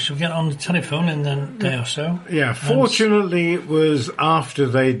others, but I shall get on the telephone in a day or so. Yeah, fortunately it was after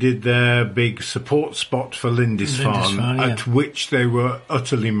they did their big support spot for Lindisfarne, at which they were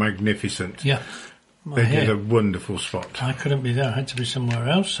utterly magnificent. Yeah. They did a wonderful spot. I couldn't be there, I had to be somewhere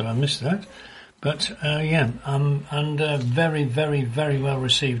else, so I missed that. But, and very, very, very well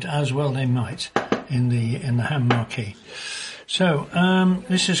received, as well they might, in the Ham Marquee. So,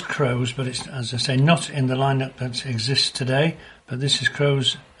 this is Crows, but it's, as I say, not in the lineup that exists today, but this is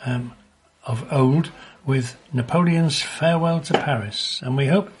Crows of old with Napoleon's Farewell to Paris. And we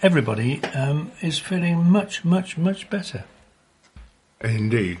hope everybody is feeling much, much, much better.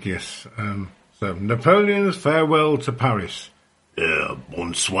 Indeed, yes. So, Napoleon's Farewell to Paris.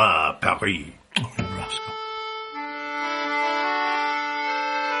 Bonsoir, Paris. Oh, you rascal.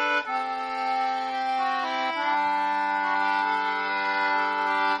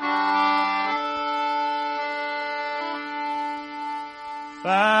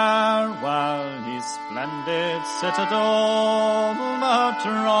 Farewell, ye splendid citadel,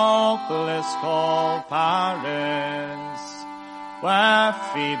 metropolis called Paris, where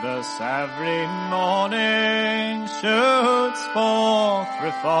Phoebus every morning shoots forth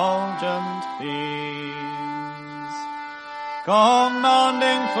refulgent beams,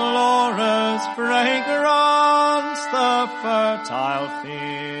 commanding Flora's fragrance the fertile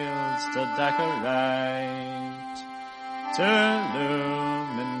fields to decorate, to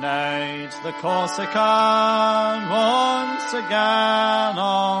illuminate the Corsican once again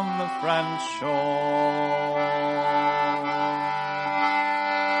on the French shore.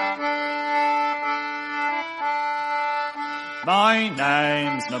 My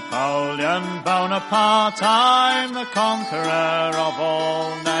name's Napoleon Bonaparte, I'm the conqueror of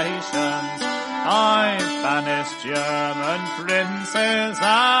all nations. I've banished German princes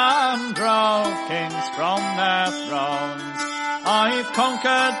and drove kings from their thrones. I've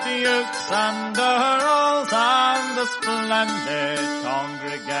conquered dukes and earls and the splendid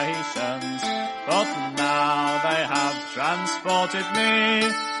congregations, but now they have transported me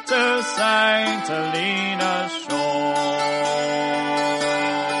to St. Helena's shore.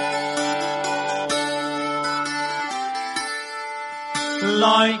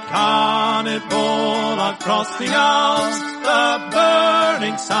 Like cannibal I've crossed the Alps, the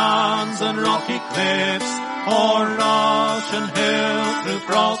burning sands and rocky cliffs, o'er Russian hill through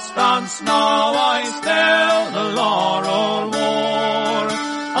frost and snow I scale the laurel war.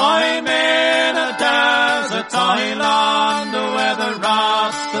 I'm in a desert island where the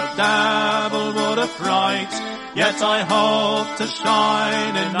wrath the devil would affright, yet I hope to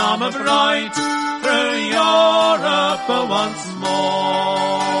shine in armor bright through Europe once more.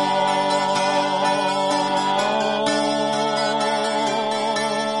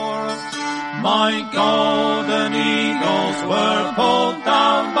 My golden eagles were pulled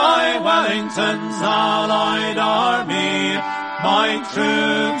down by Wellington's allied army. My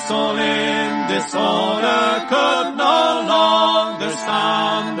troops all in disorder could no longer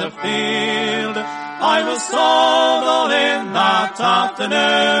stand the field. I was sold all in that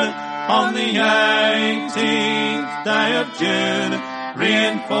afternoon on the 18th day of June.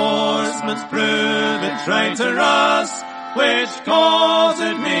 Reinforcements proved traitorous, which caused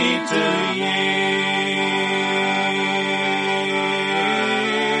me to yield.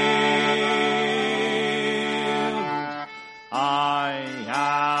 I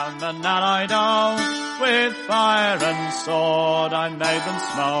am an allied oath, with fire and sword I made them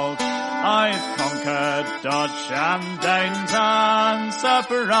smoke. I've conquered Dutch and Danes and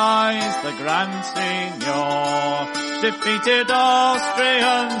surprised the Grand Signior, defeated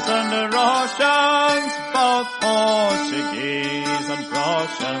Austrians and Russians, both Portuguese and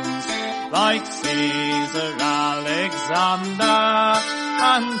Prussians, like Caesar, Alexander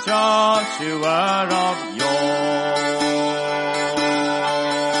and Joshua of yore.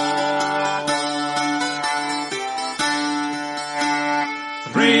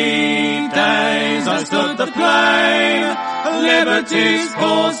 I stood the plain, liberty's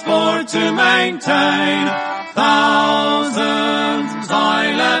cause for to maintain. Thousands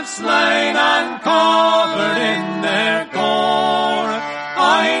I left slain and covered in their gore.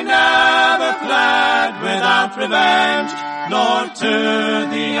 I never fled without revenge, nor to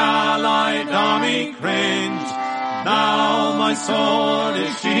the Allied army cringed. Now my sword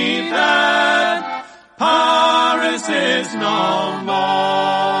is sheathed, Paris is no more.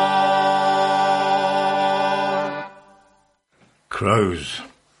 Crows.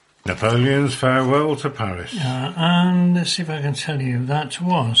 Napoleon's Farewell to Paris. And let's see if I can tell you. That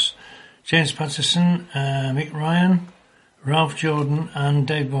was James Patterson, Mick Ryan, Ralph Jordan and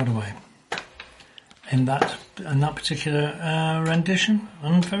Dave Bodaway in that particular rendition,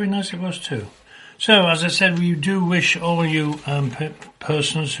 and very nice it was too. So, as I said, we do wish all you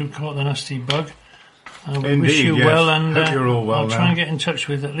persons who caught the nasty bug, we wish you well, and hope you're all well I'll now. try and get in touch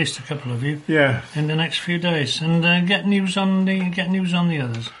with at least a couple of you Yeah, in the next few days, and get news on the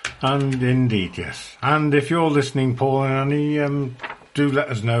others. and indeed, yes. And if you're listening, Paul and Annie, do let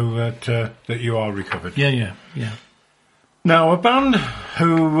us know that you are recovered. Yeah. Now, a band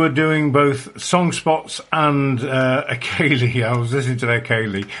who were doing both song spots and a Kaylee. I was listening to their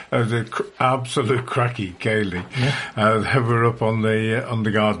Kaylee. It was an absolute cracky Kaylee. Yeah. They were up on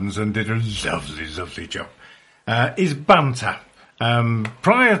the gardens and did a lovely job. Is Banter.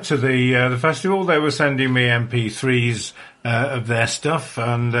 Prior to the festival, they were sending me MP3s of their stuff,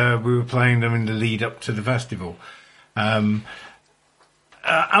 and we were playing them in the lead up to the festival.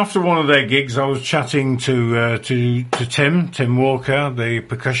 After one of their gigs, I was chatting to Tim Walker, the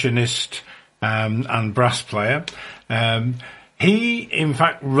percussionist and brass player. He, in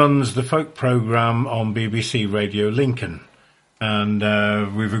fact, runs the folk programme on BBC Radio Lincoln. And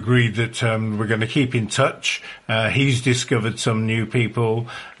we've agreed that we're going to keep in touch. He's discovered some new people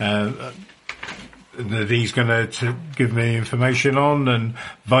that he's going to give me information on, and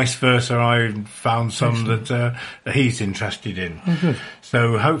vice versa. I found some that he's interested in. Oh, good.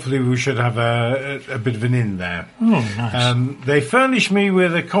 So hopefully we should have a bit of an in there. Oh, nice. They furnished me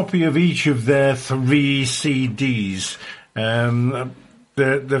with a copy of each of their 3 CDs. The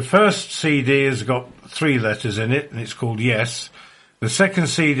first CD has got 3 letters in it, and it's called Yes. The second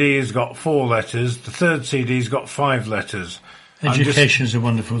CD has got 4 letters. The third CD has got 5 letters. Education's a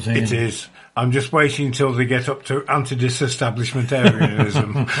wonderful thing. It isn't it? is. I'm just waiting until they get up to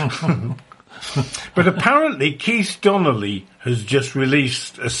anti-disestablishmentarianism. But apparently Keith Donnelly has just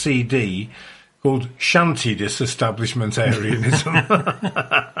released a CD called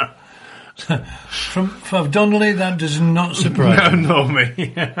Shanty-Disestablishmentarianism. From Donnelly, that does not surprise me. No, nor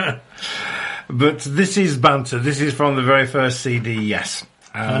me. But this is Banter. This is from the very first CD, Yes.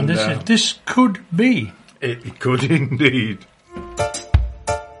 And this could be. It could indeed.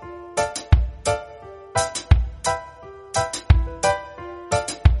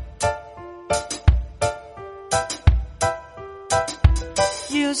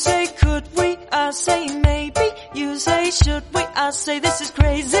 You say could we, I say maybe. You say should we, I say this is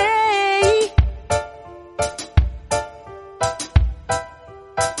crazy.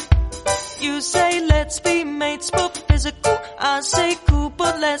 You say let's be mates but physical. I say cool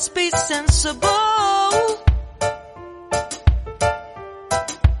but let's be sensible.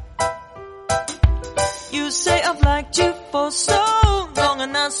 You say I've liked you for so long,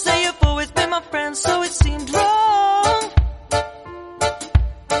 and I say you've always been my friend, so it seemed wrong.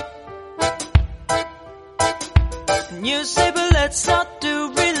 And you say, but let's not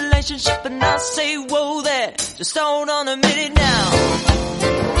do relationship, and I say, whoa there, just hold on a minute now.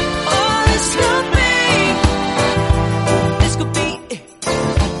 Oh, this could be it.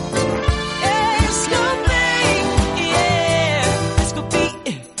 Yeah, this could be, yeah, this could be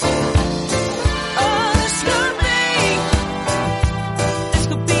it. Oh, this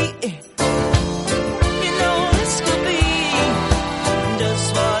could be it. You know, this could be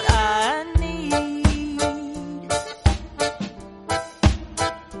just what I need.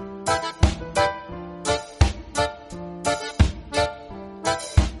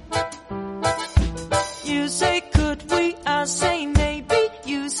 You say could we, I say maybe.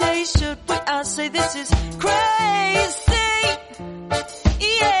 You say should we, I say this is crazy.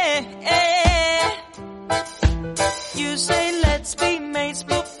 Yeah. You say let's be mates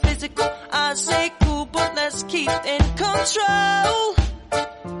but physical. I say cool but let's keep in control.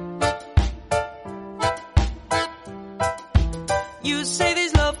 You say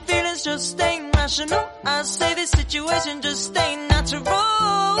these love feelings just ain't rational. I say this situation just ain't natural.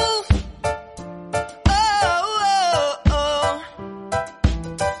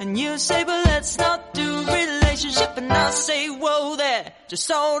 And you say, but let's not do relationship. And I say, whoa there, just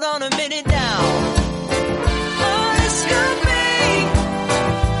hold on a minute now.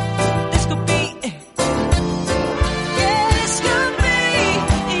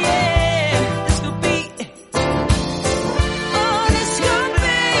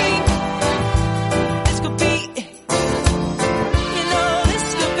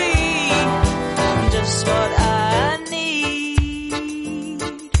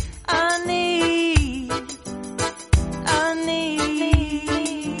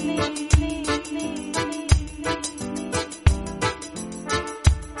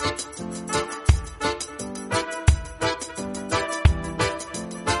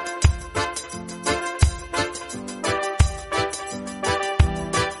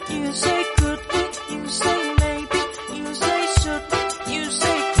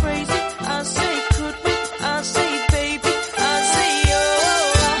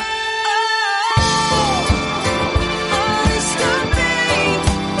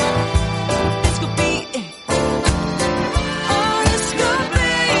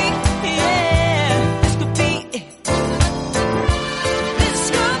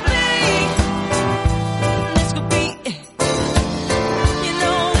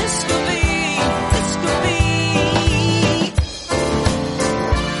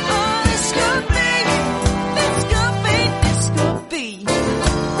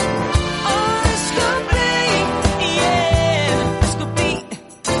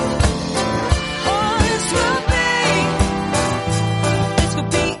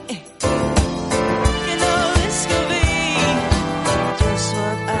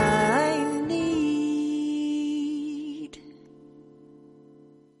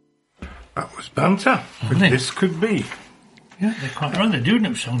 banter. Lovely. This could be. Yeah, they're quite right. They do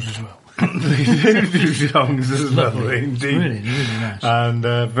know songs as well. They do songs as well, Lovely. indeed. Really nice. And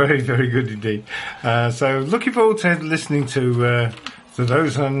very, very good indeed. So looking forward to listening to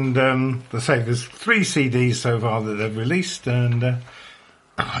those. And let's say there's 3 CDs so far that they've released, and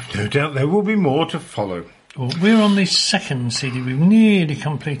I've no doubt there will be more to follow. Well, we're on the second CD. We've nearly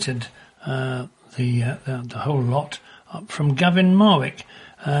completed the whole lot from Gavin Marwick.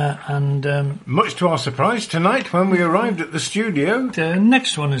 Much to our surprise tonight when we arrived at the studio. The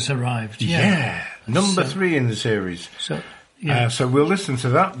next one has arrived. Yeah, number 3 in the series. So, yeah. So we'll listen to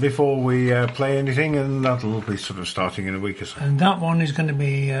that before we play anything, and that'll be sort of starting in a week or so. And that one is going to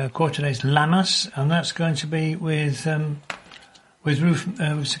be Cortades Lamas, and that's going to be with Ruth,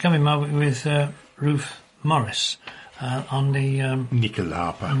 Gavin Marwick with Ruth Morris on the Nickel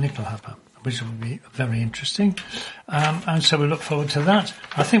Harper. Nickel Harper, which will be very interesting. And so we look forward to that.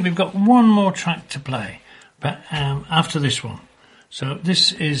 I think we've got one more track to play, but after this one. So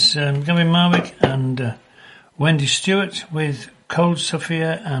this is Gavin Marwick and Wendy Stewart with Cold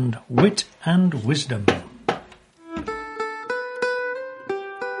Sophia and Wit and Wisdom.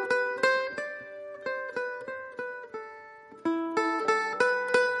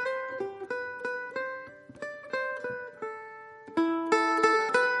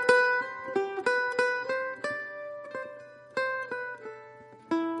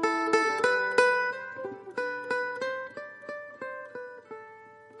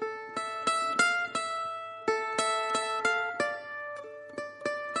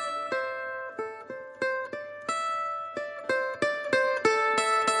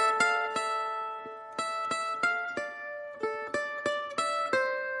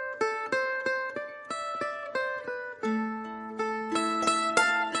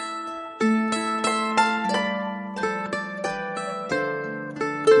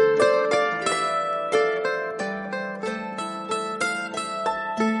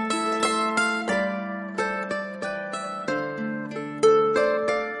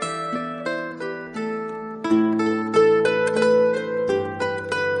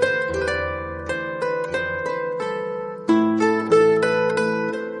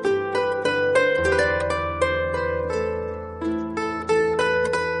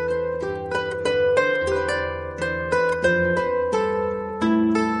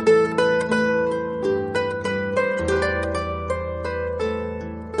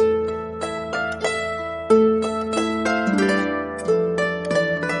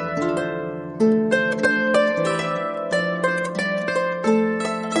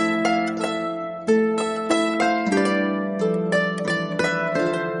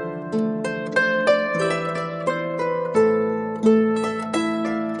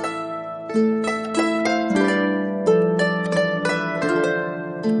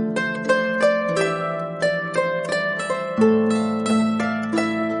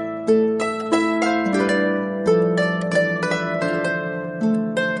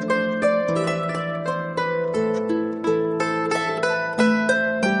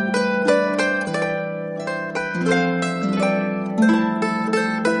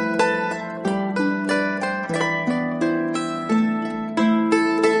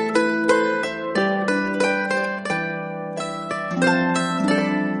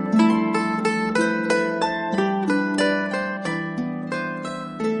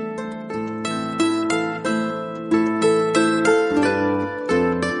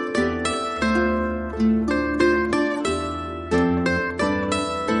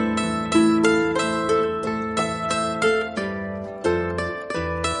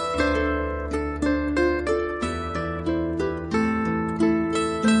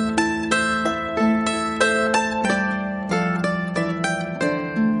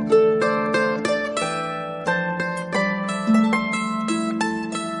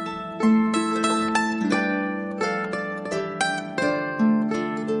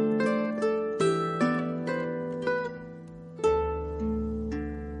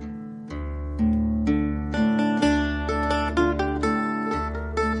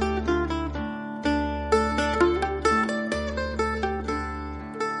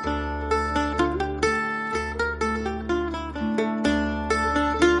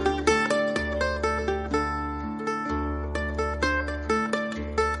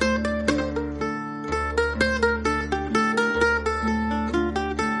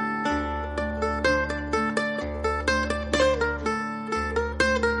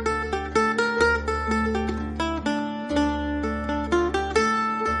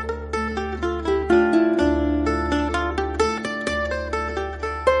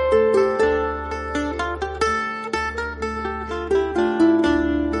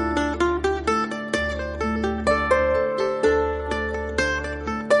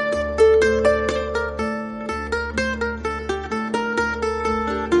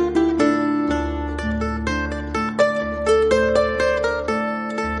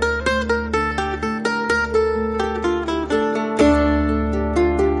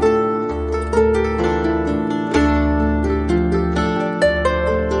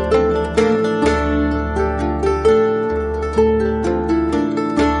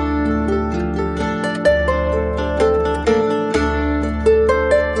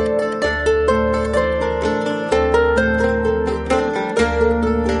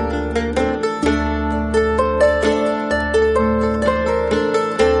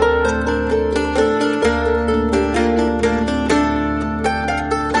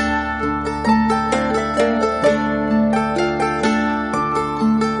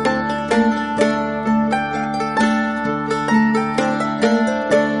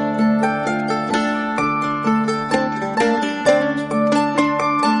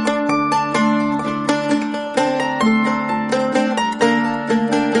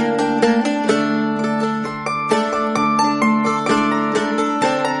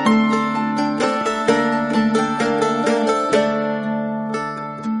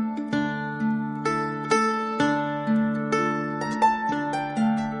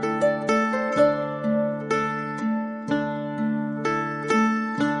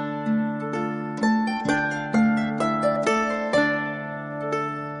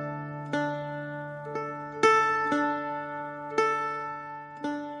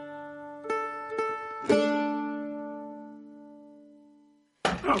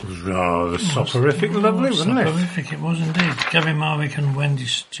 That was rather soporific lovely, wasn't it? Soporific, it was indeed. Gavin Marvick and Wendy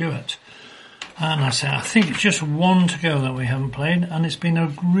Stewart. And I think it's just one to go that we haven't played, and it's been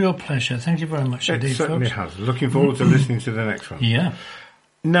a real pleasure. Thank you very much indeed, It certainly folks. has. Looking forward to listening to the next one. Yeah.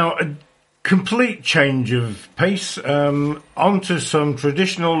 Now, a complete change of pace, onto some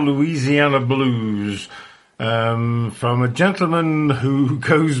traditional Louisiana blues from a gentleman who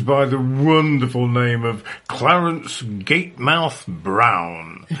goes by the wonderful name of Clarence Gatemouth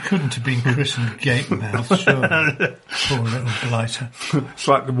Brown. It couldn't have been christened Gatemouth, sure. Poor little blighter. It's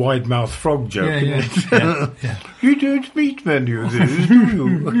like the wide-mouthed frog joke, Yeah, isn't yeah, it? yeah. You don't meet many of these, do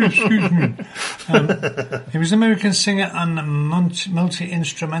you? Excuse me. He was an American singer and a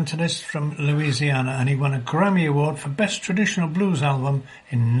multi-instrumentalist from Louisiana, and he won a Grammy Award for Best Traditional Blues Album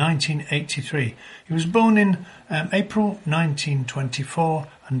in 1983. He was born in April 1924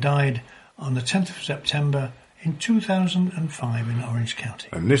 and died on the 10th of September in 2005 in Orange County.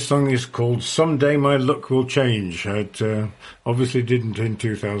 And this song is called Someday My Luck Will Change. It obviously didn't in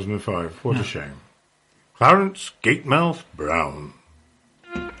 2005. What a shame. Clarence Gatemouth Brown.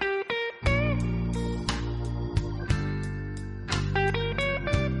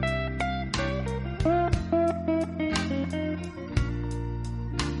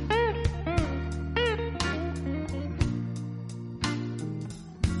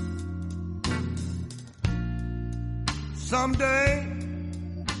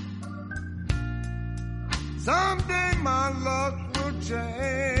 Someday my luck will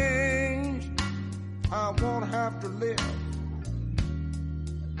change. I won't have to live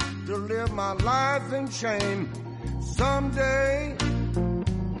my life in shame. Someday,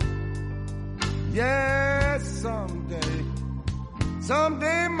 yes,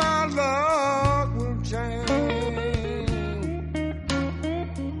 someday my luck will change.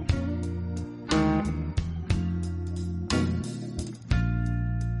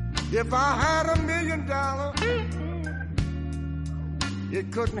 If I had $1 million,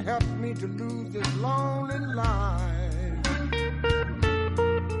 it couldn't help me to lose this lonely life.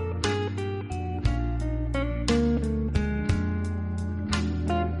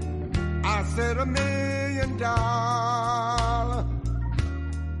 I said $1 million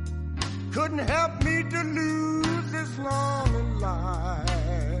couldn't help me to lose this lonely life.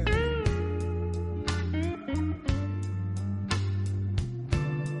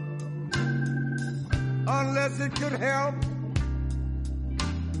 Unless it could help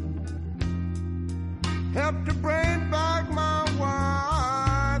to bring back my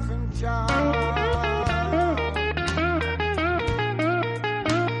wife and child.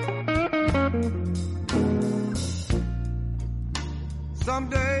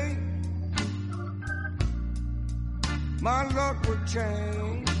 Someday my luck will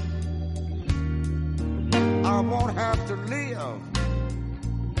change. I won't have to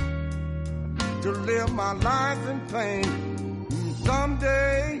live my life in pain.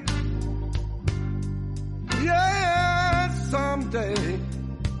 Someday, yes, someday,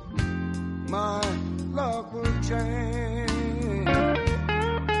 my luck will change.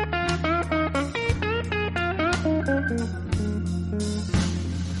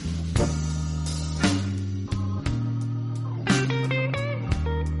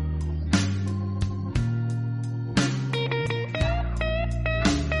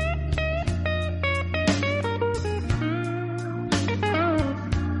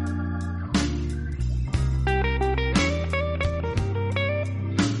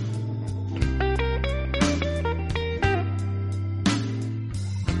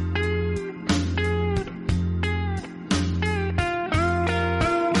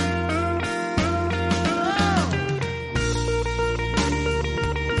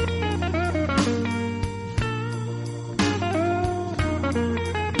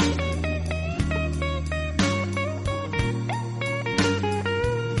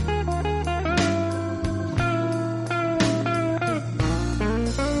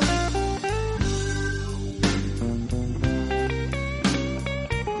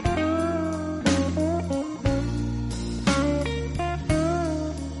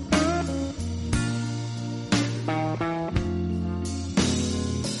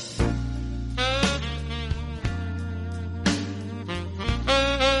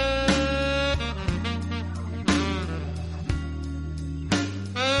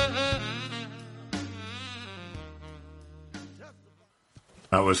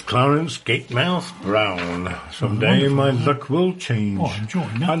 That was Clarence Gatemouth Brown. Someday my luck will change. Oh, I'm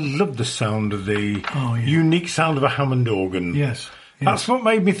enjoying that. I love the sound of the unique sound of a Hammond organ. Yes. That's what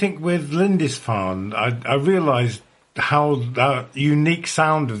made me think with Lindisfarne. I realised how that unique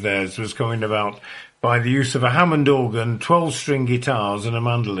sound of theirs was going about by the use of a Hammond organ, 12-string guitars and a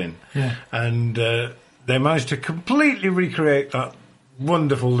mandolin. Yeah. And they managed to completely recreate that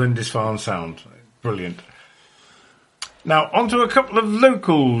wonderful Lindisfarne sound. Brilliant. Now, on to a couple of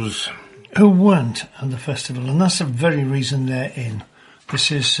locals. Who weren't at the festival, and that's the very reason they're in.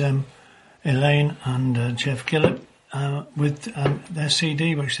 This is Elaine and Jeff Gillett with their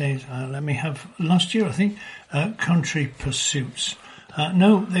CD, which they let me have last year, I think, Country Pursuits.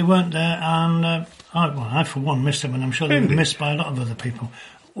 No, they weren't there, and I for one missed them, and I'm sure they were missed by a lot of other people.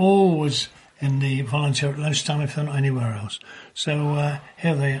 Always in the volunteer at lunchtime if they're not anywhere else. So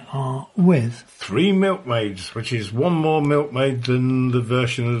here they are with 3 Milkmaids, which is one more milkmaid than the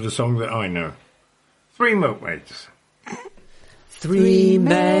version of the song that I know. 3 Milkmaids. 3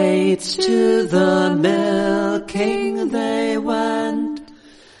 maids to the milking they went.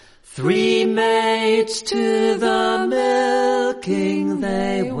 3 maids to the milking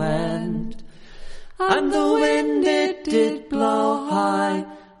they went. And the wind it did blow high,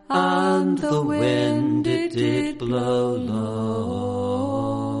 and the wind it did blow low.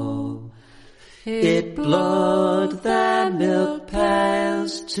 It blowed their milk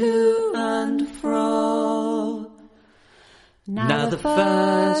pails to and fro. Now the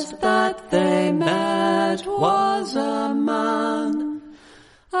first that they met was a man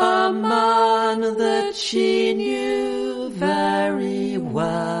that she knew very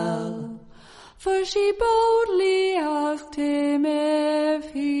well. For she boldly asked him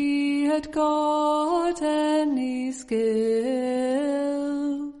if he had got any skill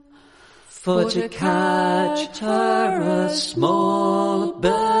for to catch her a small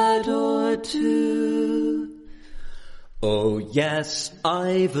bird or two. Oh yes,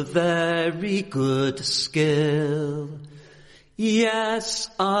 I've a very good skill. Yes,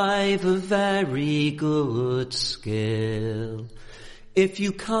 I've a very good skill. If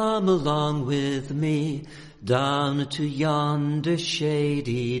you come along with me down to yonder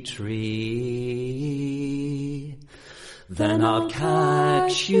shady tree, then I'll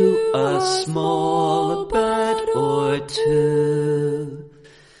catch you a small bird or two.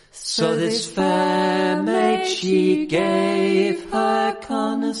 So this fair maid, she gave her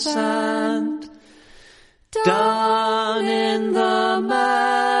consent. Down in the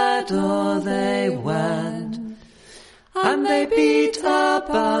meadow they went, and they beat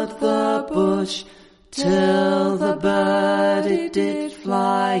about the bush till the bird it did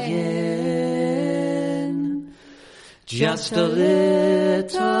fly in, just a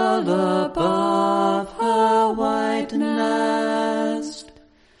little above her white nest.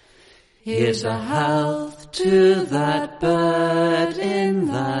 Here's a health to that bird in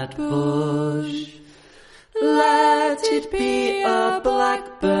that bush. Let it be a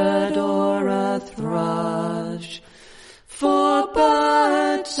blackbird or a thrush, for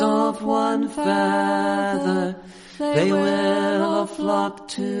birds of one feather, they will flock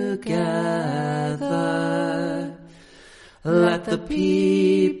together. Let the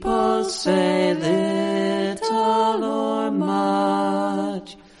people say little or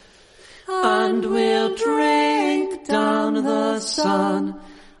much, and we'll drink down the sun,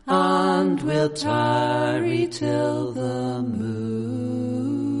 and we'll tarry till the moon.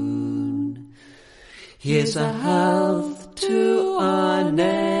 Here's a health to our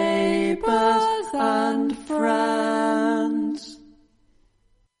neighbours and friends.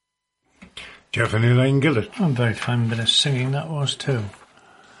 Jeff and Elaine Gillett. I'm very fine with the singing that was too.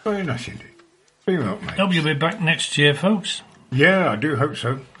 Very nice indeed. 3 Milkmaids. Hope you'll be back next year, folks. Yeah, I do hope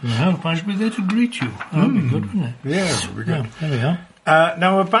so. I hope I shall be there to greet you. That would be good, wouldn't it? Yeah, it would be good. Yeah, there we are.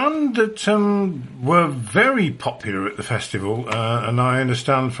 Now, a band that were very popular at the festival, and I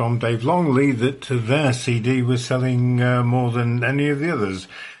understand from Dave Longley that their CD was selling more than any of the others,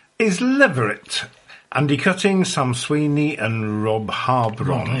 is Leveret. Andy Cutting, Sam Sweeney and Rob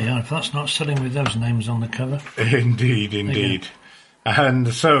Harbron. Well, yeah, if that's not selling with those names on the cover. Indeed, indeed.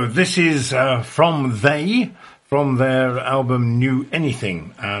 And so this is from their album New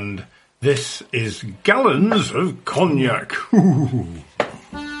Anything, and this is Gallons of Cognac. Ooh.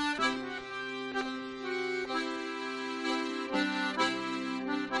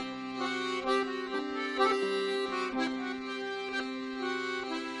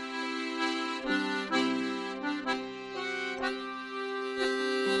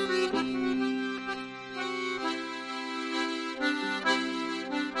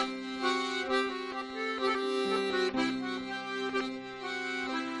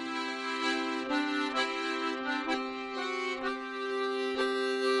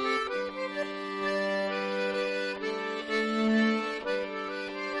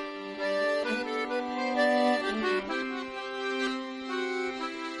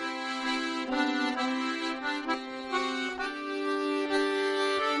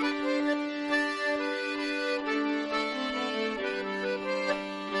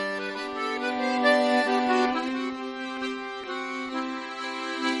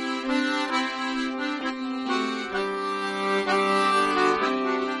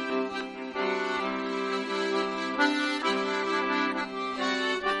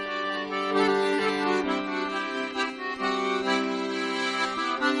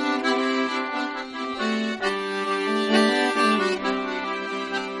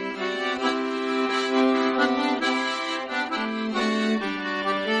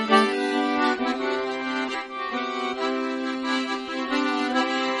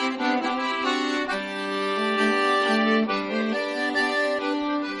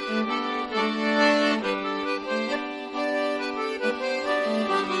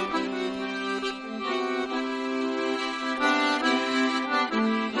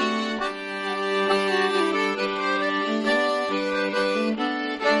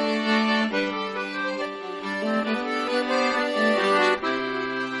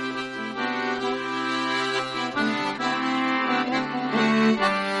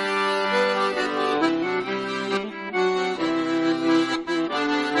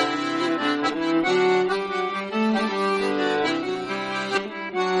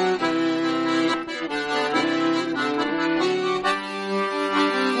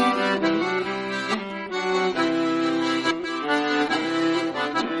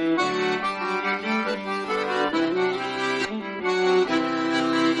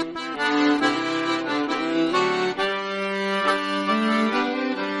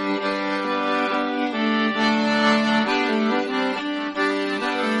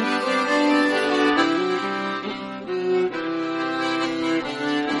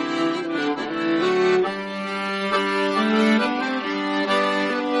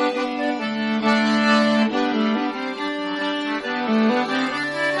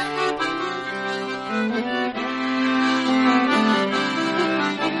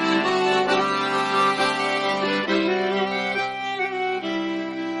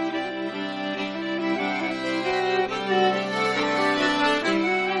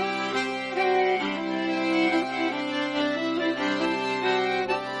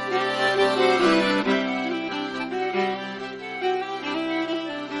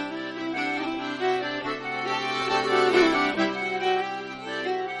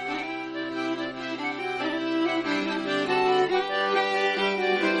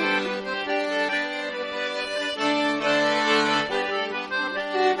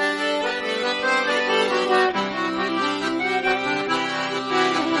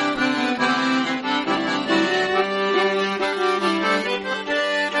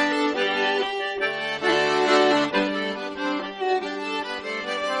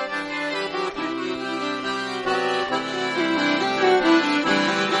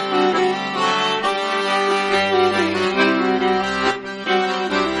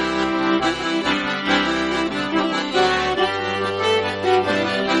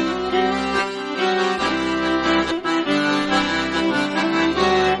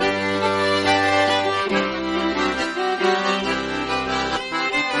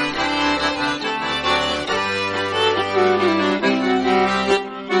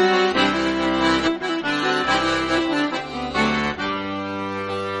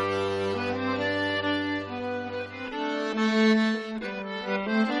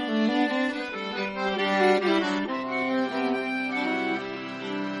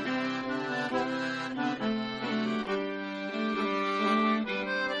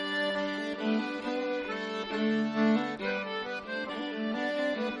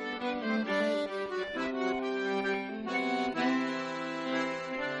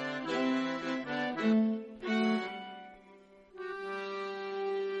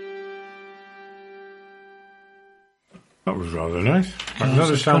 That was rather nice. I can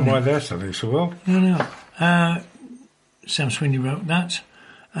understand why they're selling so well. No. Sam Sweeney wrote that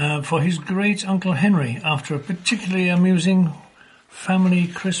for his great Uncle Henry after a particularly amusing family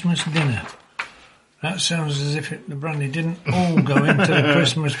Christmas dinner. That sounds as if the brandy didn't all go into the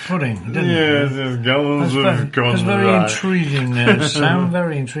Christmas pudding, didn't it? Yeah, there's gallons of gone. That's very intriguing there, Sam.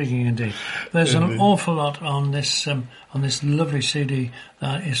 Very intriguing indeed. There's an awful lot on this lovely CD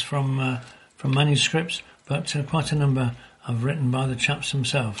that is from manuscripts, but quite a number are written by the chaps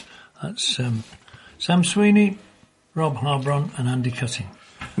themselves. That's Sam Sweeney, Rob Harbron and Andy Cutting.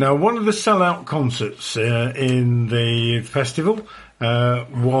 Now, one of the sellout concerts in the festival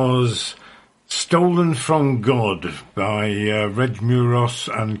was Stolen from God by Reg Muros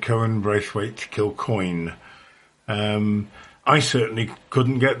and Cohen Braithwaite Kilcoyne. I certainly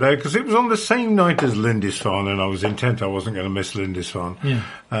couldn't get there because it was on the same night as Lindisfarne, and I was intent I wasn't going to miss Lindisfarne. Yeah.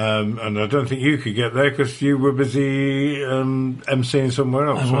 And I don't think you could get there because you were busy emceeing somewhere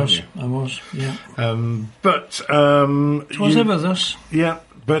else, weren't you? I was, yeah. It was ever thus. Yeah.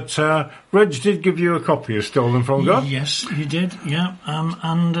 But Reg did give you a copy of Stolen from God? Yes, he did, yeah.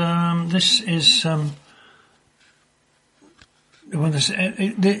 This is...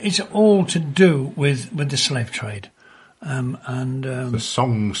 it's all to do with the slave trade. The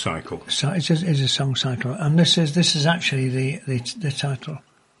song cycle. So it is a song cycle. And this is actually the title.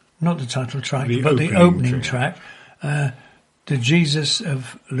 Not the title track, but the opening track. The Jesus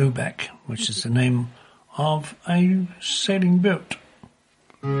of Lubeck, which is the name of a sailing boat.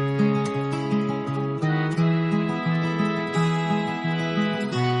 On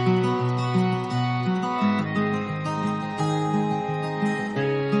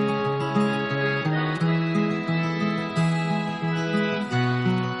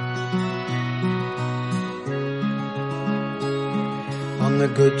the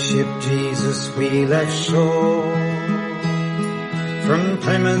good ship Jesus we left shore from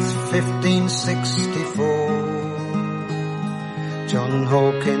Plymouth 1564. John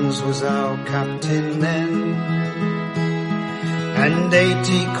Hawkins was our captain then, and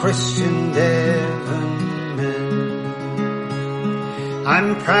 80 Christian Devon men.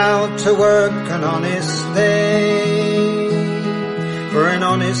 I'm proud to work an honest day, for an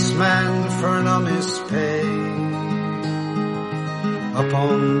honest man, for an honest pay. Up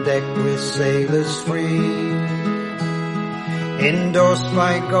on deck we're sailors free, endorsed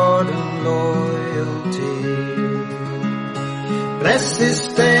by God and loyalty. Bless this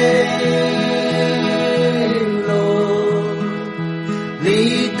day, Lord,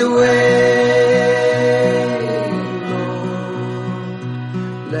 lead the way,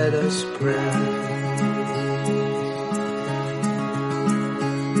 Lord, let us pray.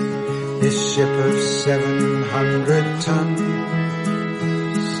 This ship of 700 tons,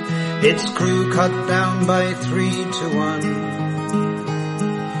 its crew cut down by 3 to 1.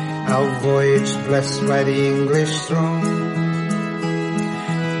 Our voyage blessed by the English throne,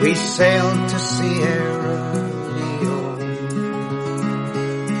 we sailed to Sierra Leone.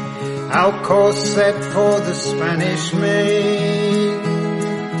 Our course set for the Spanish Main,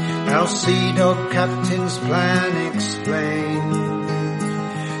 our Sea Dog captain's plan explained,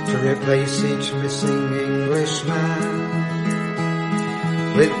 to replace each missing Englishman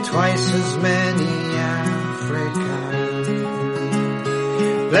with twice as many Africans.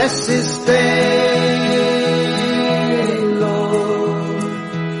 Bless this day, Lord,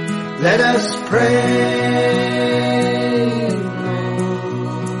 let us pray,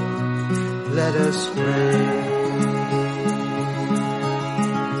 Lord, let us pray.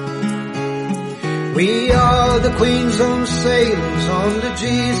 We are the Queen's Own sailors on the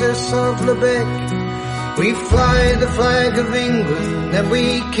Jesus of Lubeck. We fly the flag of England and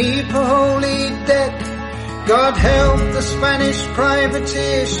we keep a holy deck. God help the Spanish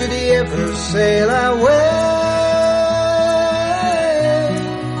privateer should he ever sail our way.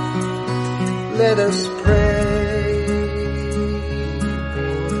 Let us pray,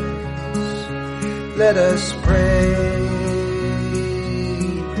 boys. Let us pray,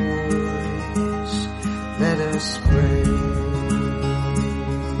 boys. Let us pray.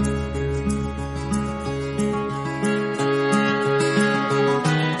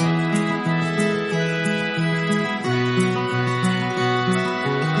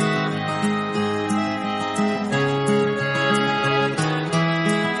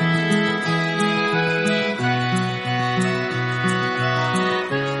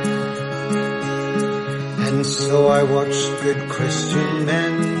 So I watched good Christian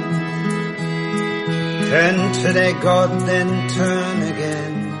men turn to their God, then turn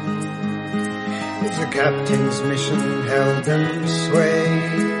again, as the captain's mission held them sway.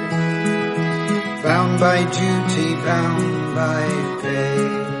 bound by duty, bound by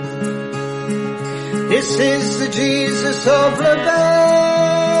pain. This is the Jesus of Lubeck,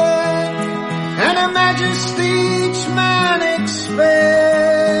 and a majesty each man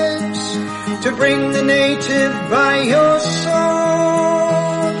expects, to bring the native by your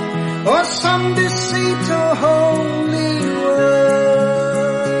sword, or some deceit or holy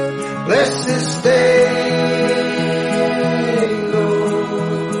word. Bless this day,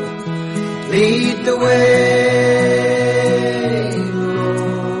 Lord, lead the way,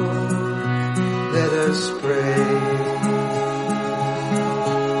 Lord, let us pray.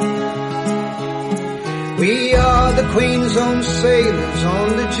 We are the Queen's Own sailors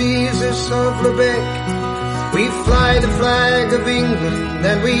on the Jesus of Lubeck. We fly the flag of England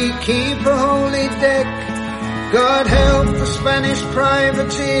and we keep a holy deck. God help the Spanish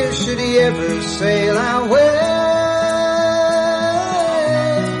privateer should he ever sail our way.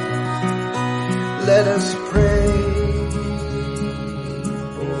 Let us pray,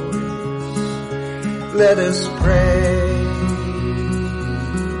 boys. Let us pray.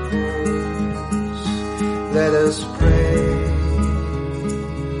 Let us pray,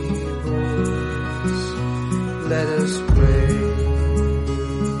 boys. Let us pray.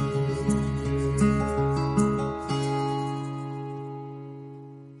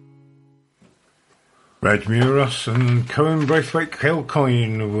 Red Muros and Cohen Braithwaite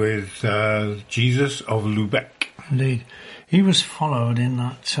Kilcoyne with Jesus of Lubeck. Indeed. He was followed in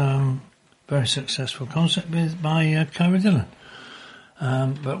that very successful concert by Cara Dillon.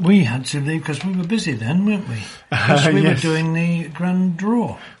 But we had to leave because we were busy then, weren't we? Because we were doing the grand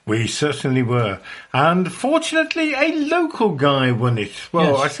draw. We certainly were. And fortunately, a local guy won it.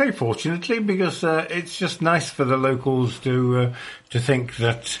 Well, Yes. I say fortunately because it's just nice for the locals to think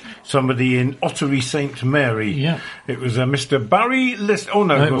that somebody in Ottery St. Mary. Yeah. It was Mr. Barry List. Oh,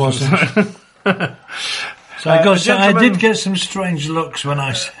 no, it wasn't. So I did get some strange looks when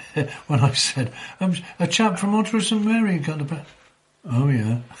I said, a chap from Ottery St. Mary got a bet. Oh,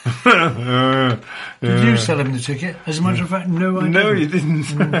 yeah. Did you sell him the ticket? As a matter of fact, no, I didn't. No, you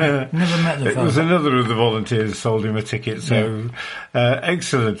didn't. Never met the It fellow. was another of the volunteers sold him a ticket, so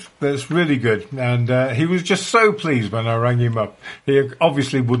excellent. That's really good. And he was just so pleased when I rang him up. He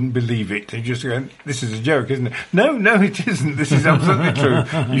obviously wouldn't believe it. He just went, this is a joke, isn't it? No, it isn't. This is absolutely true.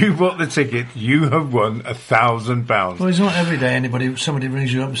 You bought the ticket. You have won £1,000. Well, it's not every day somebody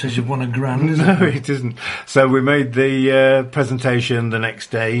rings you up and says you've won £1,000, is No, it? it isn't. So we made the presentation the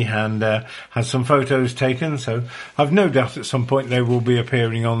next day and had some photos taken. So I've no doubt at some point they will be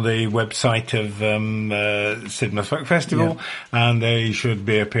appearing on the website of Sidmouth Folk Festival, and they should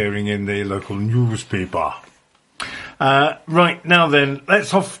be appearing in the local newspaper. Right, now then,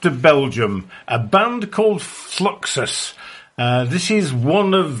 let's off to Belgium. A band called Fluxus. This is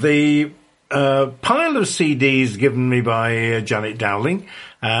one of the pile of CDs given me by Janet Dowling,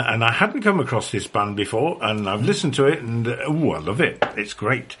 and I hadn't come across this band before, and I've listened to it, and I love it. It's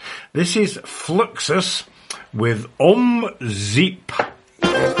great. This is Fluxus with Zeep.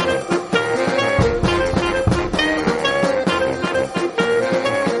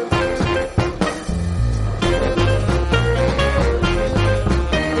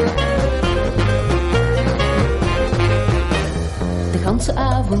 De ganse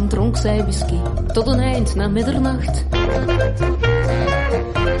avond dronk zij whisky, tot een eind na middernacht.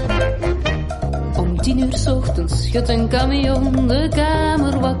 Om 10 uur 's ochtends schudt een camion de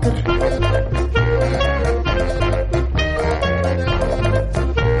kamer wakker.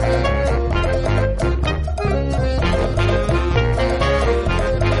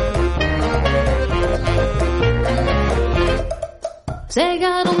 Zij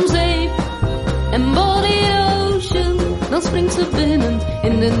gaat om zeep en body lotion. Dan springt ze binnen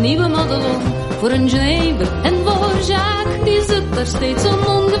in de nieuwe Madelon. Voor een Genever en voor Jacques, die zit daar steeds om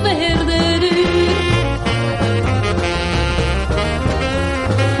ongeveer de uur.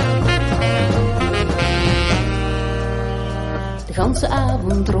 De ganse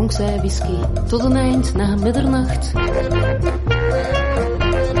avond dronk zij whisky, tot een eind na middernacht.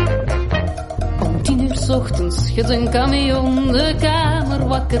 Om 10 uur 's ochtends schudt een camion de kamer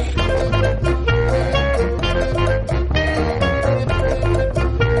wakker.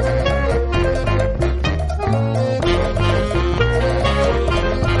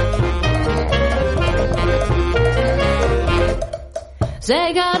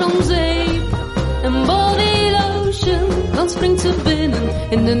 Zij gaat om zeep en body lotion. Dan springt ze binnen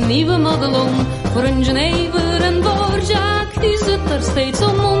in de nieuwe Madelon. Voor een Genever en voor Jacques, die zit daar steeds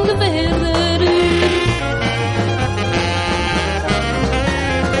om ongeveer de uur.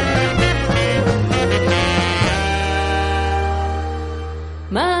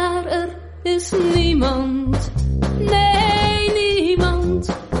 Maar er is niet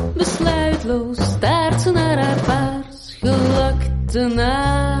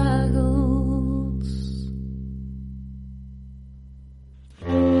nagels.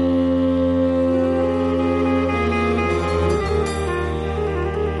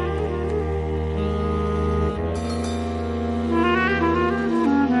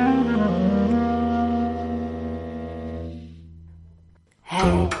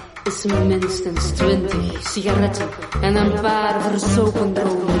 Hij is minstens 20 sigaretten en een paar verzopen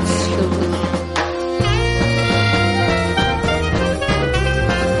dromen schuldig.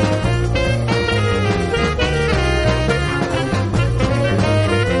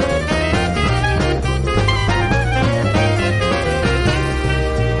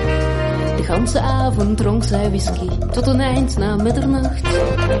 De ganse avond dronk zij whisky tot een eind na middernacht.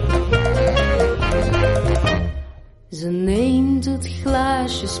 Ze neemt het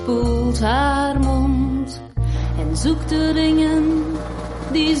glaasje, spoelt haar mond en zoekt de dingen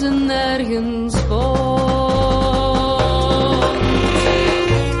die ze nergens vond.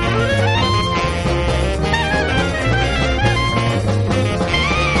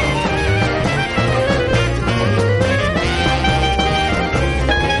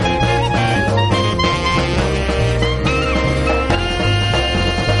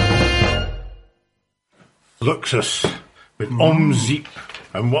 Luxus with Om Zeep.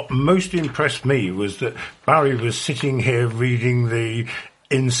 And what most impressed me was that Barry was sitting here reading the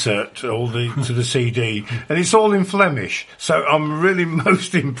insert to the CD, and it's all in Flemish. So I'm really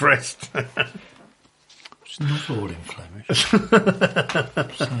most impressed. It's not all in Flemish.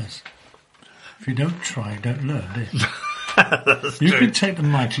 Besides, if you don't try, you don't learn, do you? You can take the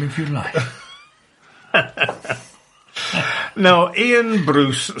Michael if you like. Now, Ian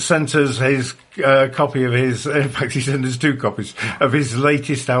Bruce sent us his copy of his, in fact he sent us 2 copies of his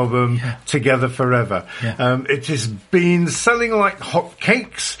latest album, Together Forever. Yeah. It has been selling like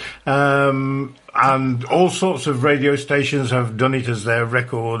hotcakes, and all sorts of radio stations have done it as their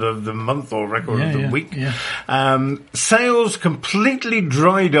record of the month or record of the week. Yeah. Sales completely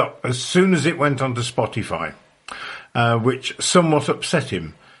dried up as soon as it went onto Spotify, which somewhat upset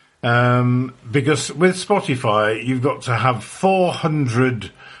him. Because with Spotify, you've got to have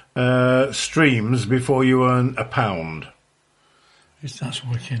 400 streams before you earn £1. That's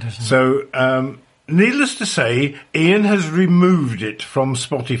wicked, isn't it? So, needless to say, Ian has removed it from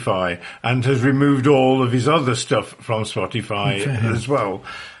Spotify and has removed all of his other stuff from Spotify as well.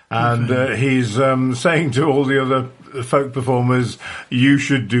 And he's saying to all the other folk performers, you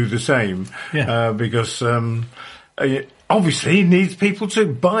should do the same. Yeah. Because obviously he needs people to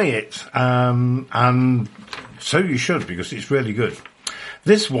buy it. And so you should, because it's really good.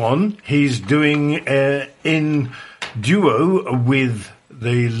 This one he's doing in duo with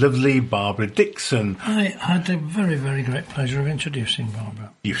the lovely Barbara Dixon. I had a very, very great pleasure of introducing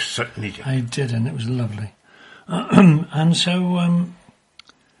Barbara. You certainly did. I did, and it was lovely. And so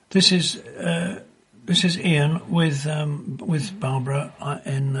this is Ian with Barbara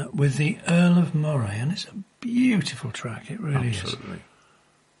with the Earl of Moray, and it's a beautiful track. It really Absolutely. is.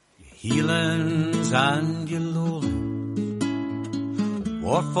 Healings and your lowlands,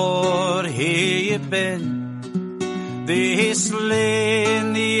 what for hae ye been? They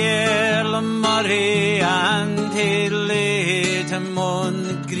slain the Earl of Moray and they laid him on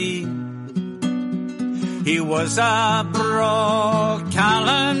the green. He was a broad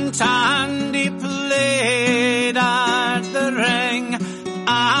callant and he played at the ring,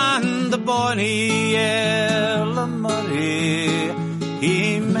 and the bonny Earl of Moray,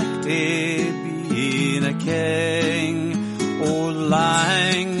 he might been a king. Oh,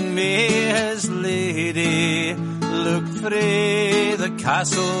 lang may his lady look frae the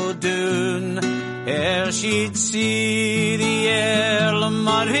castle doon, ere she'd see the Earl of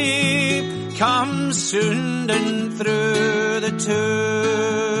Moray come sounding through the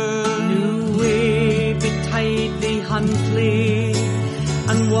tune. New way betide thee, Huntly,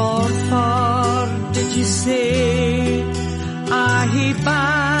 and what for did you say? He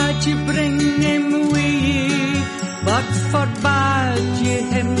bade you bring him away, but forbade you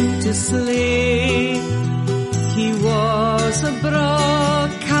him to slay. He was a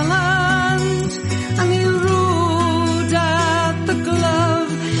broad callant, and he rode at the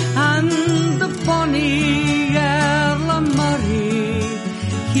glove, and the bonny Earl of Moray,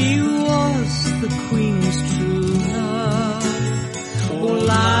 he was the Queen's true love. Oh,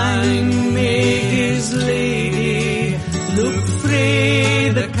 lang may his lady look frae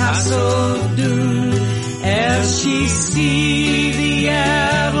the castle doon, ere she see the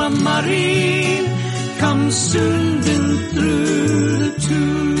Earl of Moray come sounding through the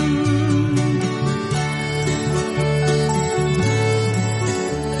tune.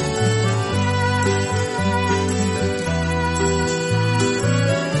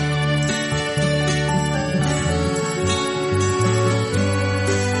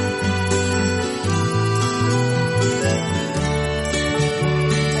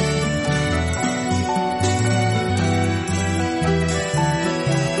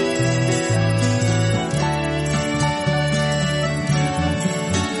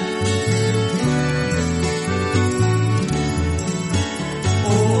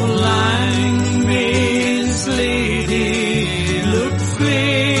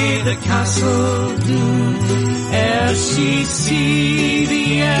 the castle Doon, ere she see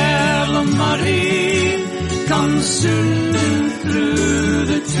the Earl of Murray come soon through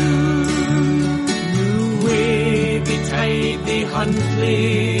the tune. New way betide the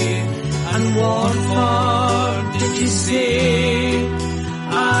Huntly, and what for did you say?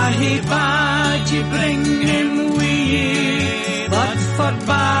 I bade you bring him with ye, but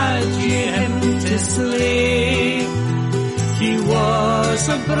forbade you him to slay. He was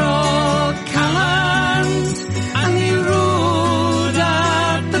a broad callant, and he rode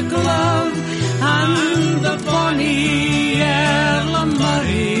at the glove, and the bonny Earl of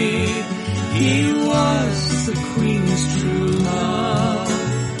Murray, he was the Queen's true love.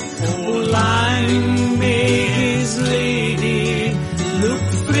 Oh, lang may his lady look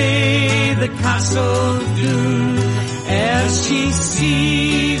frae the castle Doon, ere she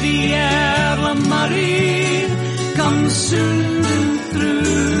see the Earl of Murray come soon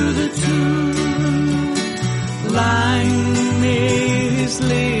through the tune. Lang may his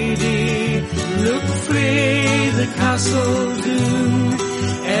lady look frae the castle Doon,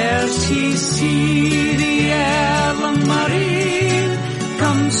 ere she see the Earl of Murray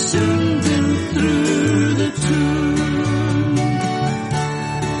come soon through the tune.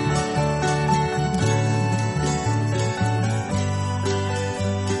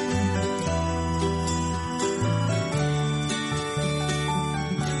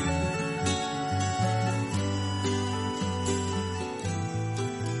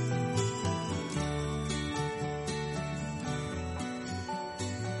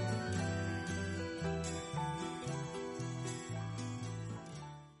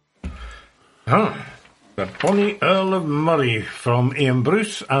 The Bonny Earl of Murray from Ian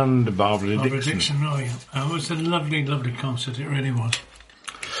Bruce and Barbara Dixon. Oh, yeah. It was a lovely, lovely concert, it really was.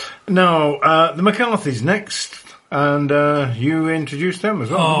 Now, the McCarthys next, and you introduced them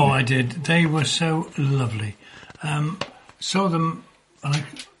as well. Oh, I did. They were so lovely. Saw them, and I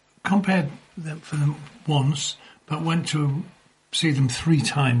compared them for them once, but went to see them 3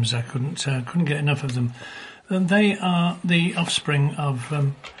 times. I couldn't get enough of them. They are the offspring of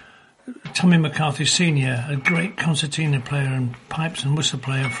Tommy McCarthy Sr., a great concertina player and pipes and whistle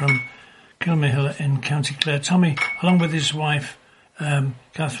player from Kilmahill in County Clare. Tommy, along with his wife,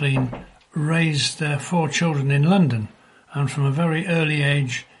 Kathleen, raised their 4 children in London, and from a very early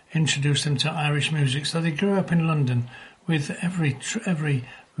age introduced them to Irish music. So they grew up in London with every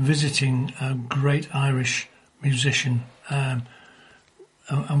visiting a great Irish musician,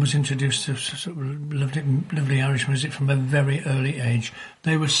 and was introduced to sort of lovely Irish music from a very early age.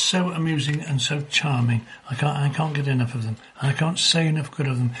 They were so amusing and so charming. I can't get enough of them. I can't say enough good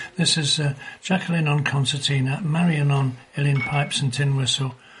of them. This is Jacqueline on concertina, Marion on uilleann pipes and tin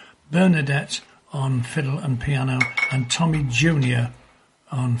whistle, Bernadette on fiddle and piano, and Tommy Jr.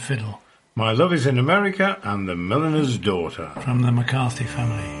 on fiddle. My Love is in America and The Milliner's Daughter. From the McCarthy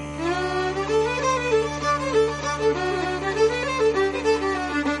family.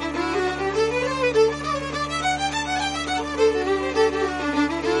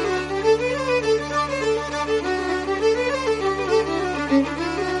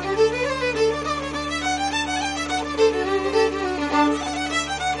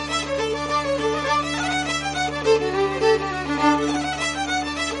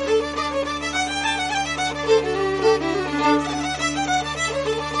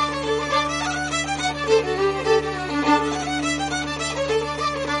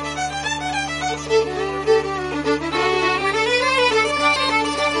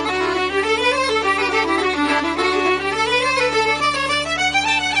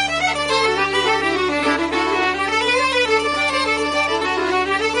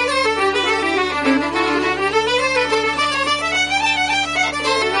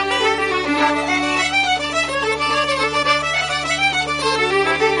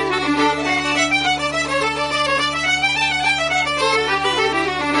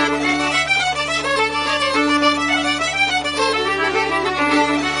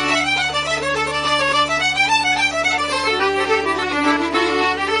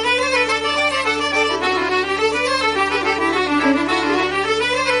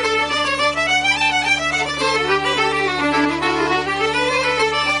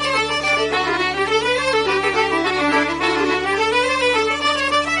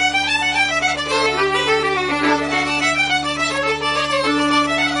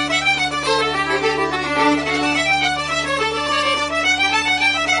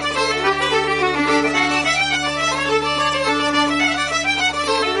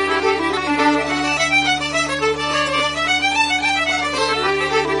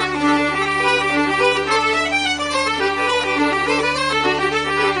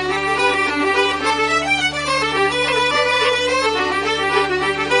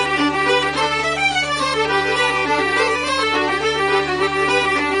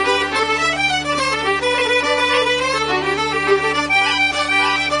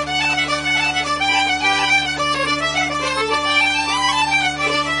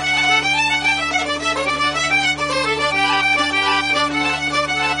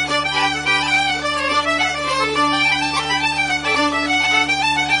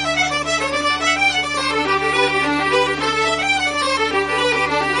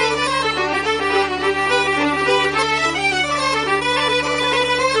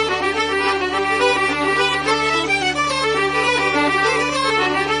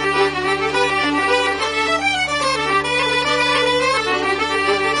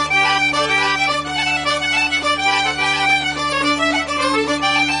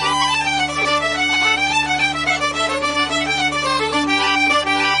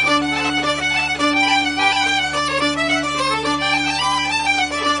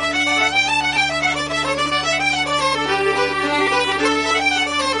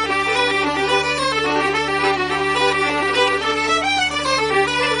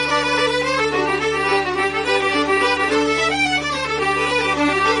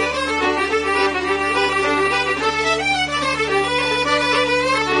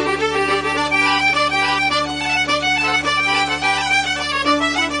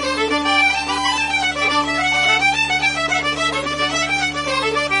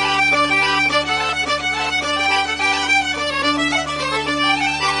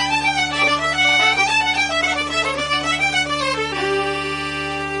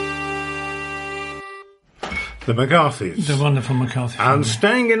 the McCarthys. The wonderful McCarthy And family.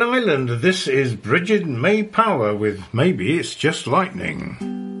 staying in Ireland, this is Bridget May Power with Maybe It's Just Lightning.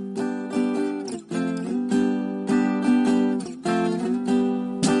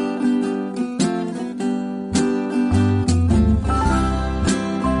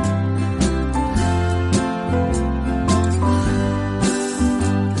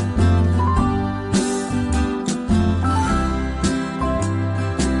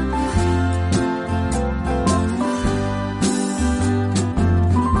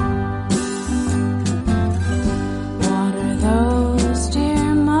 What are those,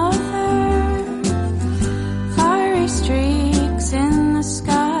 dear mother? Fiery streaks in the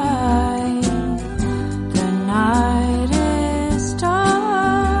sky. The night is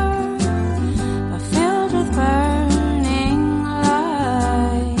dark, but filled with burning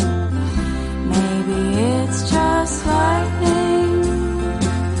light. Maybe it's just lightning.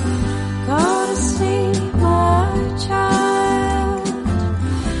 Go to sleep, my child.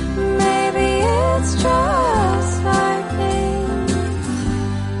 Maybe it's just lightning.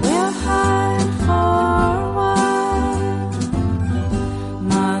 We'll hide for a while.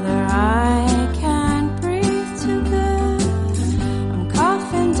 Mother, I can't breathe too good. I'm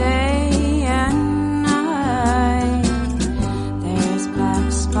coughing day and night. There's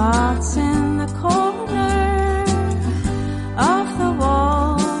black spots in the corner of the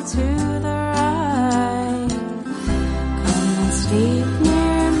wall to the right. Come and sleep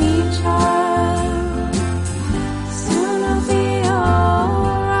near me, child. Soon it'll be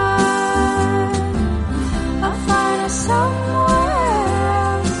alright. I'll find us somewhere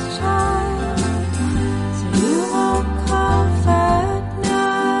else, child, so you won't cough at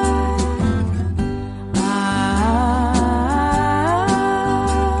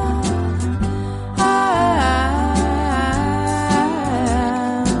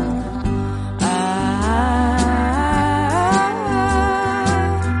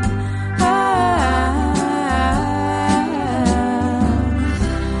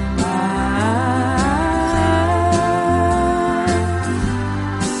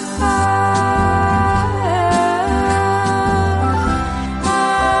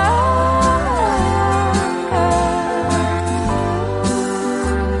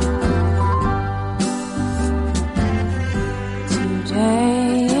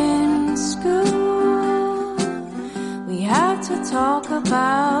Today in school, we had to talk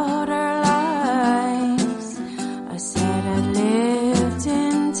about our lives. I said I'd lived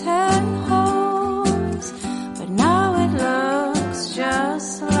in 10 homes, but now it looks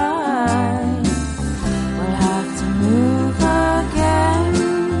just like we'll have to move again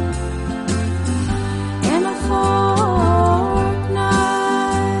in a fortnight.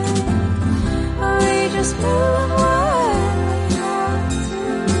 We just move when we have to.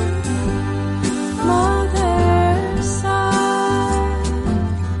 Mother's side,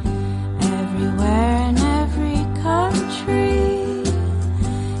 everywhere in every country,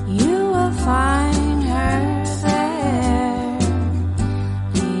 you will find her there,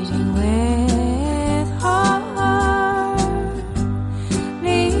 leading with heart,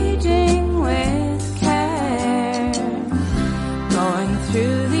 leading with care, going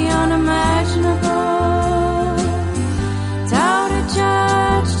through the unimaginable, doubted,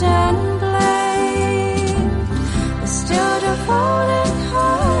 judged, and blamed, but still devoting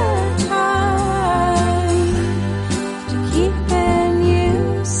her time to keeping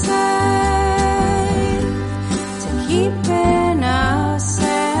you safe, to keeping us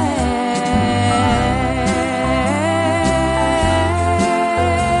safe.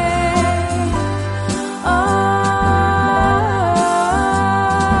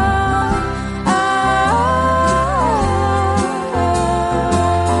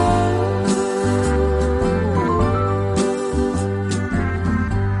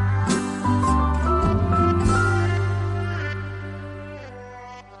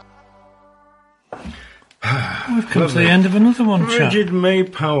 We've come to the end of another one, chap. Bridget May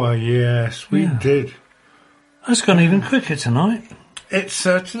Power, yes, we did. That's gone even quicker tonight. It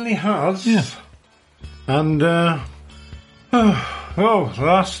certainly has. Yeah. And, the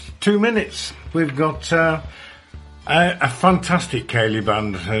last 2 minutes, we've got a fantastic Ceilidh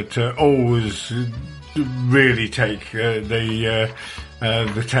band to always really take the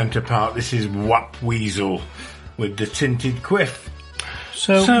tent apart. This is Wap Weasel with the Tinted Quiff.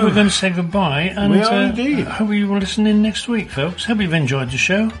 So we're going to say goodbye, and we are indeed. Hope you will listen in next week, folks. Hope you've enjoyed the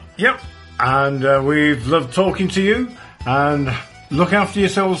show. Yep, and we've loved talking to you, and look after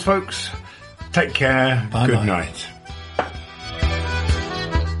yourselves, folks. Take care. Bye-bye. Good night.